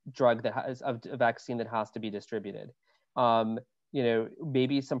of vaccine that has to be distributed.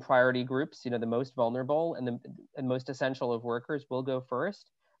 Maybe some priority groups, the most vulnerable and most essential of workers will go first.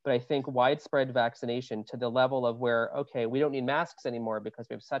 But I think widespread vaccination to the level of where, okay, we don't need masks anymore because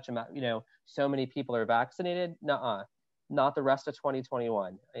we have such so many people are vaccinated. Nuh-uh, not the rest of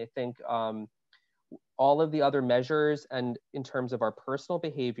 2021. I think all of the other measures and in terms of our personal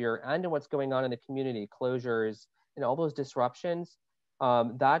behavior and in what's going on in the community, closures and all those disruptions,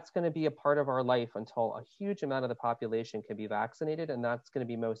 that's going to be a part of our life until a huge amount of the population can be vaccinated. And that's going to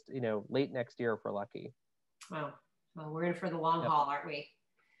be most, late next year if we're lucky. Wow. Well, we're in for the long haul, aren't we?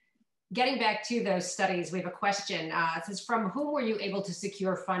 Getting back to those studies, we have a question. It says, from whom were you able to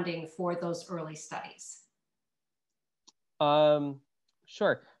secure funding for those early studies?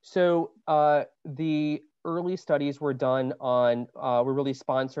 Sure. So the early studies were done on, were really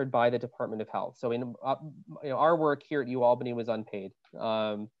sponsored by the Department of Health. So our work here at UAlbany was unpaid.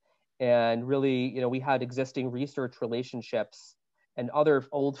 And really, we had existing research relationships and other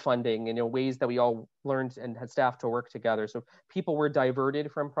old funding, ways that we all learned and had staff to work together. So people were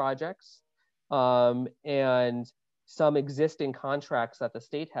diverted from projects, and some existing contracts that the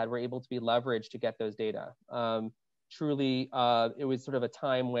state had were able to be leveraged to get those data. Truly, it was sort of a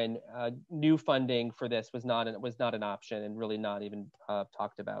time when new funding for this was not an option and really not even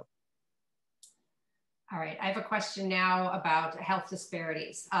talked about. All right, I have a question now about health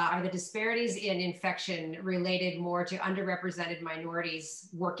disparities. Are the disparities in infection related more to underrepresented minorities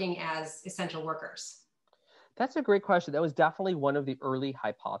working as essential workers? That's a great question. That was definitely one of the early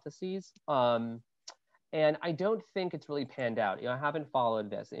hypotheses. And I don't think it's really panned out. I haven't followed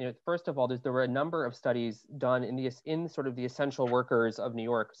this. First of all, there were a number of studies done in sort of the essential workers of New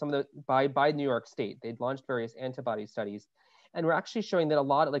York, some of the by New York State. They'd launched various antibody studies, and we're actually showing that a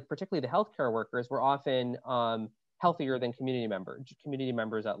lot of, particularly the healthcare workers, were often healthier than community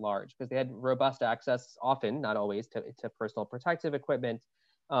members at large, because they had robust access, often, not always, to personal protective equipment,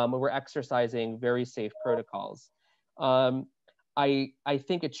 were exercising very safe protocols. I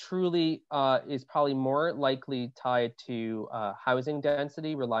think it truly is probably more likely tied to housing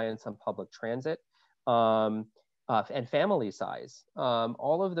density, reliance on public transit, and family size.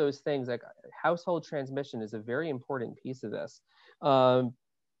 All of those things, like household transmission, is a very important piece of this. And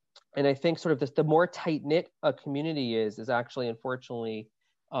I think sort of the more tight-knit a community is actually, unfortunately,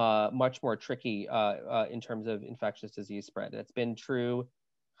 much more tricky in terms of infectious disease spread. It's been true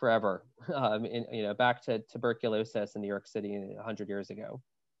forever, back to tuberculosis in New York City 100 years ago.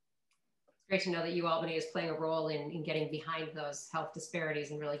 It's great to know that UAlbany is playing a role in getting behind those health disparities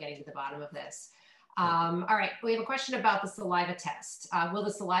and really getting to the bottom of this. All right, we have a question about the saliva test. Will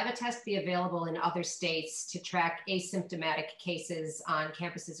the saliva test be available in other states to track asymptomatic cases on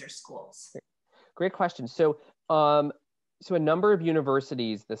campuses or schools? Great question. So a number of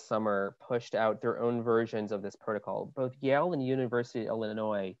universities this summer pushed out their own versions of this protocol. Both Yale and University of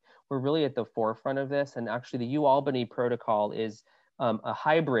Illinois were really at the forefront of this. And actually the UAlbany protocol is a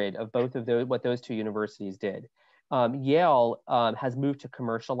hybrid of both of what those two universities did. Yale has moved to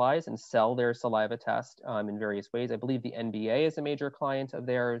commercialize and sell their saliva test in various ways. I believe the NBA is a major client of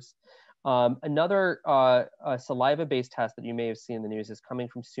theirs. Another saliva-based test that you may have seen in the news is coming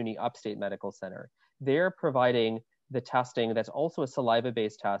from SUNY Upstate Medical Center. They're providing the testing that's also a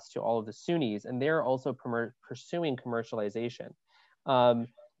saliva-based test to all of the SUNYs, and they're also pursuing commercialization.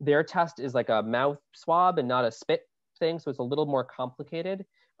 Their test is like a mouth swab and not a spit thing, so it's a little more complicated.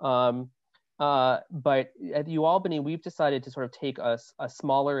 But at UAlbany, we've decided to sort of take a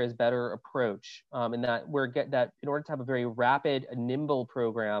smaller is better approach, in that in order to have a very rapid and nimble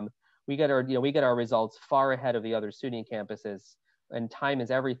program, we get our results far ahead of the other SUNY campuses, and time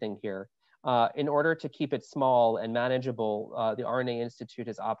is everything here. In order to keep it small and manageable, the RNA Institute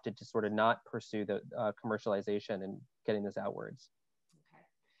has opted to sort of not pursue the commercialization and getting this outwards.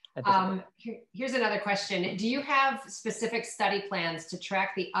 Okay. Here's another question. Do you have specific study plans to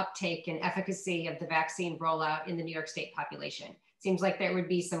track the uptake and efficacy of the vaccine rollout in the New York State population? Seems like there would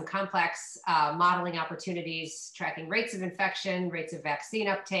be some complex modeling opportunities, tracking rates of infection, rates of vaccine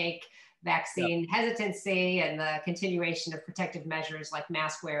uptake, vaccine hesitancy, and the continuation of protective measures like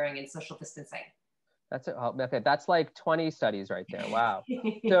mask wearing and social distancing. That's like 20 studies right there. Wow.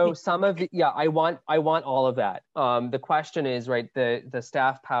 So some of the, I want all of that. The question is, right, the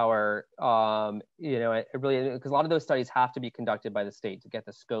staff power, it really, because a lot of those studies have to be conducted by the state to get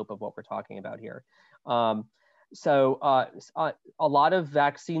the scope of what we're talking about here. So a lot of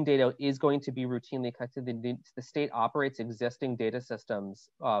vaccine data is going to be routinely collected. The state operates existing data systems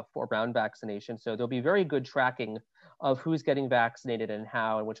for around vaccination. So there'll be very good tracking of who's getting vaccinated and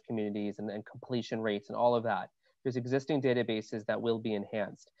how and which communities and completion rates and all of that. There's existing databases that will be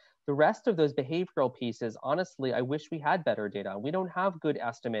enhanced. The rest of those behavioral pieces, honestly, I wish we had better data. We don't have good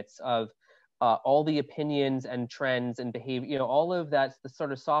estimates of all the opinions and trends and behavior, all of that's the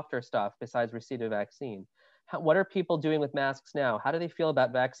sort of softer stuff besides receipt of vaccine. What are people doing with masks now? How do they feel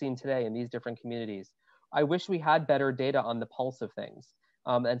about vaccine today in these different communities? I wish we had better data on the pulse of things.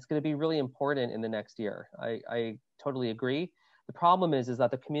 And it's going to be really important in the next year. I totally agree. The problem is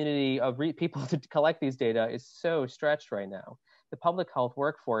that the community of people to collect these data is so stretched right now. The public health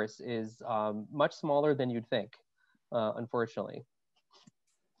workforce is much smaller than you'd think, unfortunately.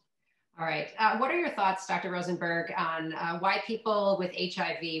 All right. What are your thoughts, Dr. Rosenberg, on why people with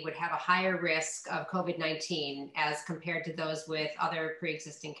HIV would have a higher risk of COVID-19 as compared to those with other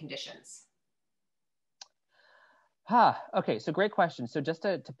pre-existing conditions? Okay, so great question. So just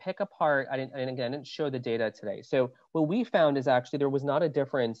to pick apart, I didn't show the data today. So what we found is actually there was not a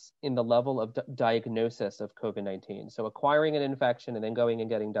difference in the level of diagnosis of COVID-19. So acquiring an infection and then going and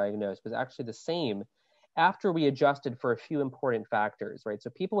getting diagnosed was actually the same after we adjusted for a few important factors, right? So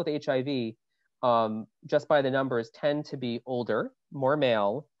people with HIV, just by the numbers, tend to be older, more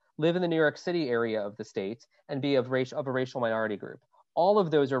male, live in the New York City area of the state, and be of a racial minority group. All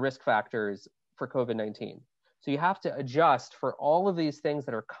of those are risk factors for COVID-19. So you have to adjust for all of these things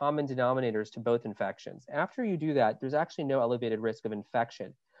that are common denominators to both infections. After you do that, there's actually no elevated risk of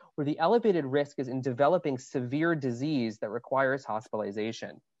infection, where the elevated risk is in developing severe disease that requires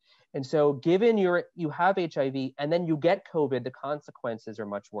hospitalization. And so given you have HIV and then you get COVID, the consequences are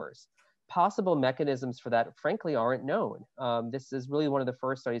much worse. Possible mechanisms for that, frankly, aren't known. This is really one of the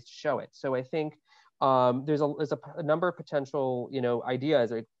first studies to show it. So I think there's a number of potential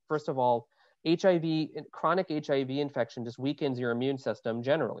ideas. First of all, chronic HIV infection just weakens your immune system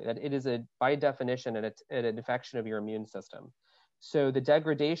generally. That it is by definition an infection of your immune system. So the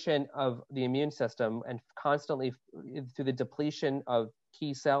degradation of the immune system and constantly through the depletion of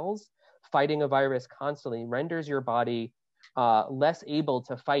key cells, fighting a virus constantly renders your body less able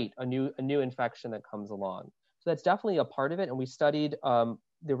to fight a new infection that comes along. So that's definitely a part of it. And we studied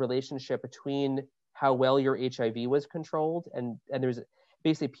the relationship between how well your HIV was controlled and there's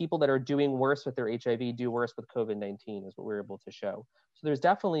basically people that are doing worse with their HIV do worse with COVID-19 is what we're able to show. So there's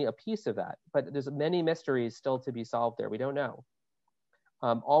definitely a piece of that, but there's many mysteries still to be solved there. We don't know.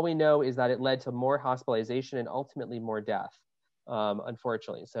 All we know is that it led to more hospitalization and ultimately more death,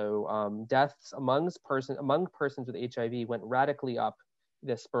 unfortunately. So deaths among persons with HIV went radically up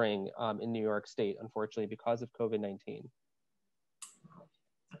this spring in New York State, unfortunately, because of COVID-19.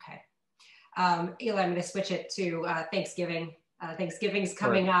 Okay. Eli, I'm going to switch it to Thanksgiving. Thanksgiving's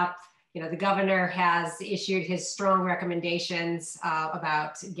coming up. The governor has issued his strong recommendations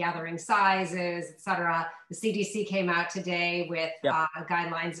about gathering sizes, et cetera. The CDC came out today with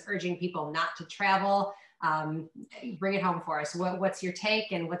guidelines urging people not to travel. Bring it home for us. What's your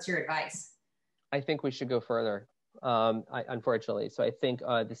take and what's your advice? I think we should go further, unfortunately. So I think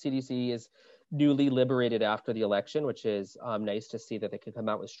the CDC is newly liberated after the election, which is nice to see that they could come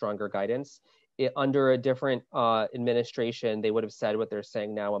out with stronger guidance. Under a different administration, they would have said what they're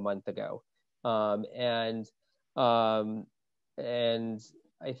saying now a month ago. And I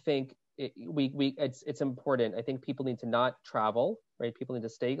think it's important. I think people need to not travel, right? People need to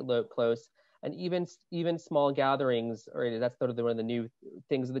stay close. And even small gatherings, or that's sort of one of the new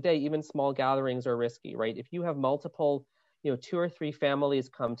things of the day, even small gatherings are risky, right? If you have multiple, 2 or 3 families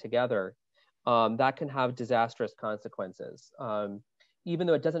come together, that can have disastrous consequences. Even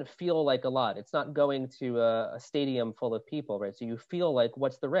though it doesn't feel like a lot, it's not going to a stadium full of people, right? So you feel like,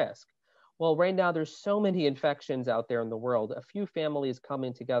 what's the risk? Well, right now there's so many infections out there in the world. A few families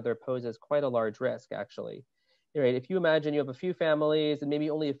coming together poses quite a large risk, actually. Right? If you imagine you have a few families and maybe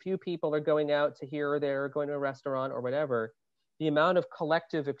only a few people are going out to here or there, going to a restaurant or whatever, the amount of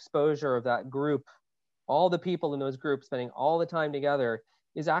collective exposure of that group, all the people in those groups spending all the time together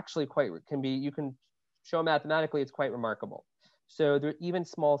is actually you can show mathematically it's quite remarkable. So even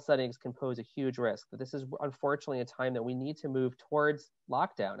small settings can pose a huge risk. But this is unfortunately a time that we need to move towards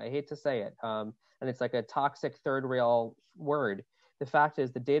lockdown. I hate to say it. And it's like a toxic third rail word. The fact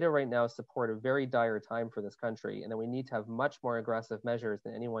is the data right now support a very dire time for this country, and that we need to have much more aggressive measures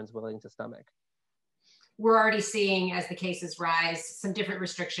than anyone's willing to stomach. We're already seeing, as the cases rise, some different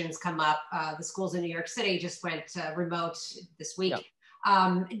restrictions come up. The schools in New York City just went remote this week.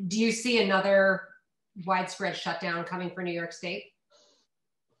 Yep. Do you see another widespread shutdown coming for New York State?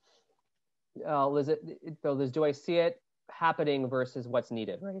 Liz, Liz, do I see it happening versus what's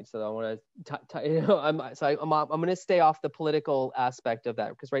needed, right? So I want to, I'm going to stay off the political aspect of that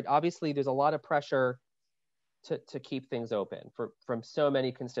because, right, obviously there's a lot of pressure to keep things open from so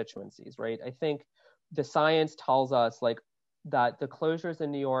many constituencies, right? I think the science tells us like that the closures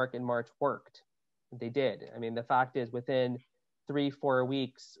in New York in March worked. They did. I mean, the fact is within 3-4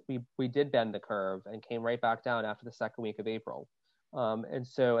 weeks, we did bend the curve and came right back down after the second week of April. And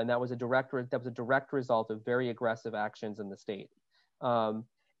that was a direct result of very aggressive actions in the state.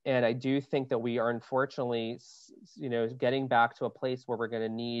 And I do think that we are unfortunately, getting back to a place where we're going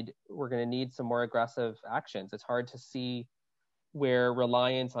to need some more aggressive actions. It's hard to see where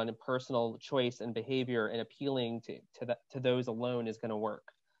reliance on personal choice and behavior and appealing to those alone is going to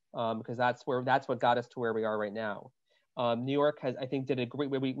work, because that's what got us to where we are right now. New York I think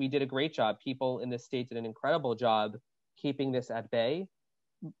we did a great job. People in the state did an incredible job keeping this at bay,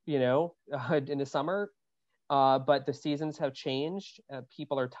 in the summer. But the seasons have changed.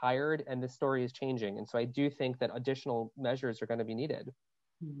 People are tired, and the story is changing. And so I do think that additional measures are going to be needed.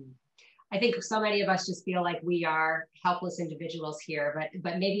 Mm-hmm. I think so many of us just feel like we are helpless individuals here.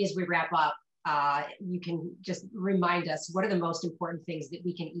 But maybe as we wrap up, you can just remind us, what are the most important things that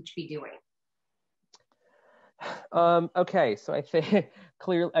we can each be doing? Okay, so I think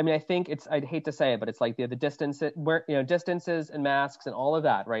clearly, I mean, I think I'd hate to say it, but it's like the distance, distances and masks and all of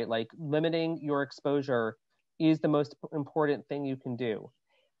that, right? Like limiting your exposure is the most important thing you can do.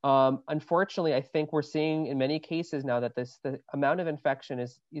 Unfortunately, I think we're seeing in many cases now that the amount of infection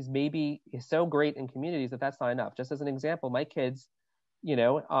is so great in communities that's not enough. Just as an example, my kids,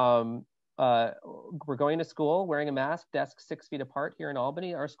 we're going to school wearing a mask, desks 6 feet apart here in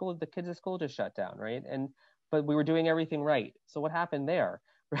Albany. The kids at school just shut down, right? But we were doing everything right. So what happened there,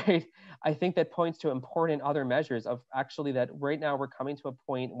 right? I think that points to important other measures of actually that right now we're coming to a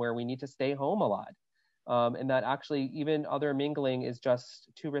point where we need to stay home a lot. And that actually even other mingling is just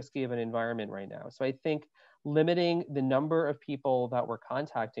too risky of an environment right now. So I think limiting the number of people that we're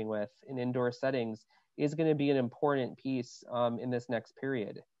contacting with in indoor settings is going to be an important piece in this next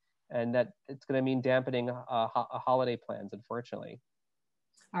period. And that it's going to mean dampening holiday plans, unfortunately.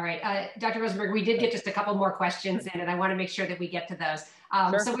 All right, Dr. Rosenberg, we did get just a couple more questions in, and I want to make sure that we get to those.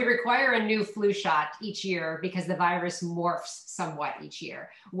 Sure. So we require a new flu shot each year because the virus morphs somewhat each year.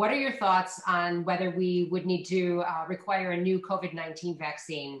 What are your thoughts on whether we would need to require a new COVID-19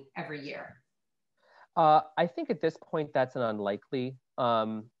 vaccine every year? I think at this point that's unlikely.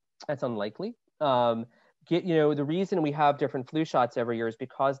 The reason we have different flu shots every year is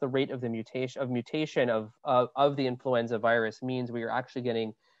because the rate of the mutation of the influenza virus means we are actually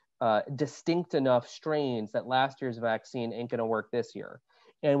getting distinct enough strains that last year's vaccine ain't going to work this year.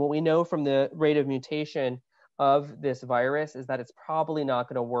 And what we know from the rate of mutation of this virus is that it's probably not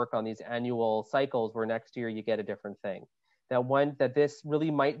going to work on these annual cycles where next year you get a different thing. That this really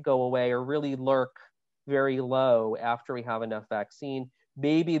might go away or really lurk very low after we have enough vaccine.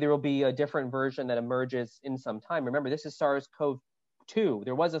 Maybe there will be a different version that emerges in some time. Remember, this is SARS-CoV-2.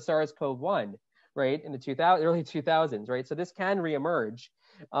 There was a SARS-CoV-1, right, in the early 2000s, right? So this can reemerge,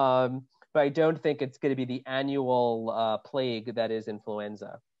 but I don't think it's going to be the annual plague that is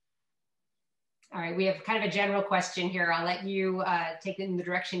influenza. All right, we have kind of a general question here. I'll let you take it in the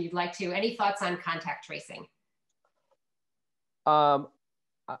direction you'd like to. Any thoughts on contact tracing? Well,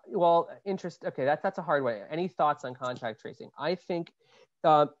 okay, that's a hard way. Any thoughts on contact tracing? I think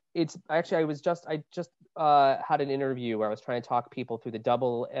it's actually, I just had an interview where I was trying to talk people through the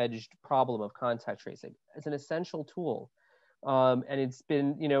double-edged problem of contact tracing. It's an essential tool. And it's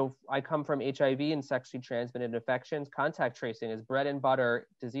been, I come from HIV and sexually transmitted infections. Contact tracing is bread and butter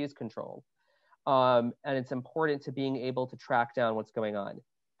disease control. And it's important to being able to track down what's going on.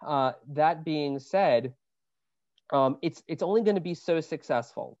 That being said, it's only going to be so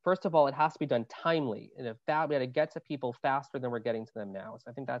successful. First of all, it has to be done timely, and we got to get to people faster than we're getting to them now. So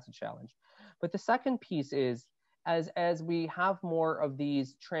I think that's a challenge. But the second piece is, as we have more of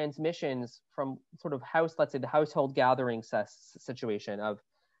these transmissions from sort of let's say the household gathering situation of,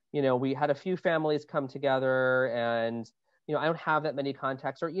 we had a few families come together, and I don't have that many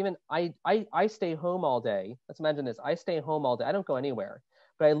contacts, or even I stay home all day. Let's imagine this: I stay home all day. I don't go anywhere,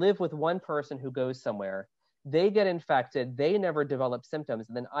 but I live with one person who goes somewhere. They get infected, they never develop symptoms,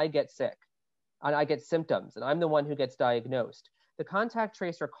 and then I get sick, and I get symptoms, and I'm the one who gets diagnosed. The contact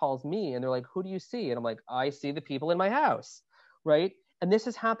tracer calls me, and they're like, who do you see? And I'm like, I see the people in my house, right? And this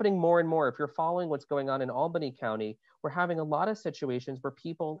is happening more and more. If you're following what's going on in Albany County, we're having a lot of situations where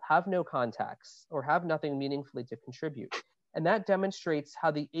people have no contacts or have nothing meaningfully to contribute. And that demonstrates how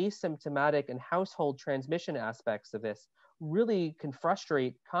the asymptomatic and household transmission aspects of this really can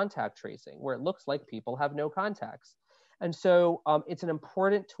frustrate contact tracing, where it looks like people have no contacts. And so it's an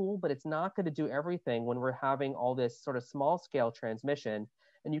important tool, but it's not going to do everything when we're having all this sort of small scale transmission.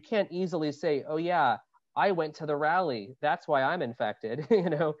 And you can't easily say, oh yeah, I went to the rally, that's why I'm infected,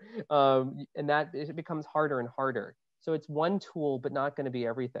 and that it becomes harder and harder. So it's one tool, but not going to be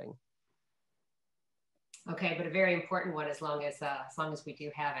everything. Okay, but a very important one as long as we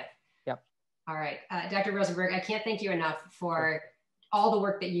do have it. Yep. All right, Dr. Rosenberg, I can't thank you enough for all the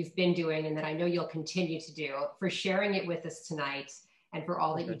work that you've been doing and that I know you'll continue to do, for sharing it with us tonight, and for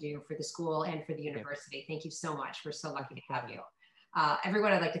all that you do for the school and for the university. Thank you so much. We're so lucky to have you.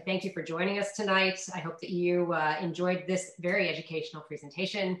 Everyone, I'd like to thank you for joining us tonight. I hope that you enjoyed this very educational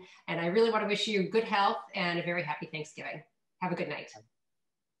presentation, and I really want to wish you good health and a very happy Thanksgiving. Have a good night.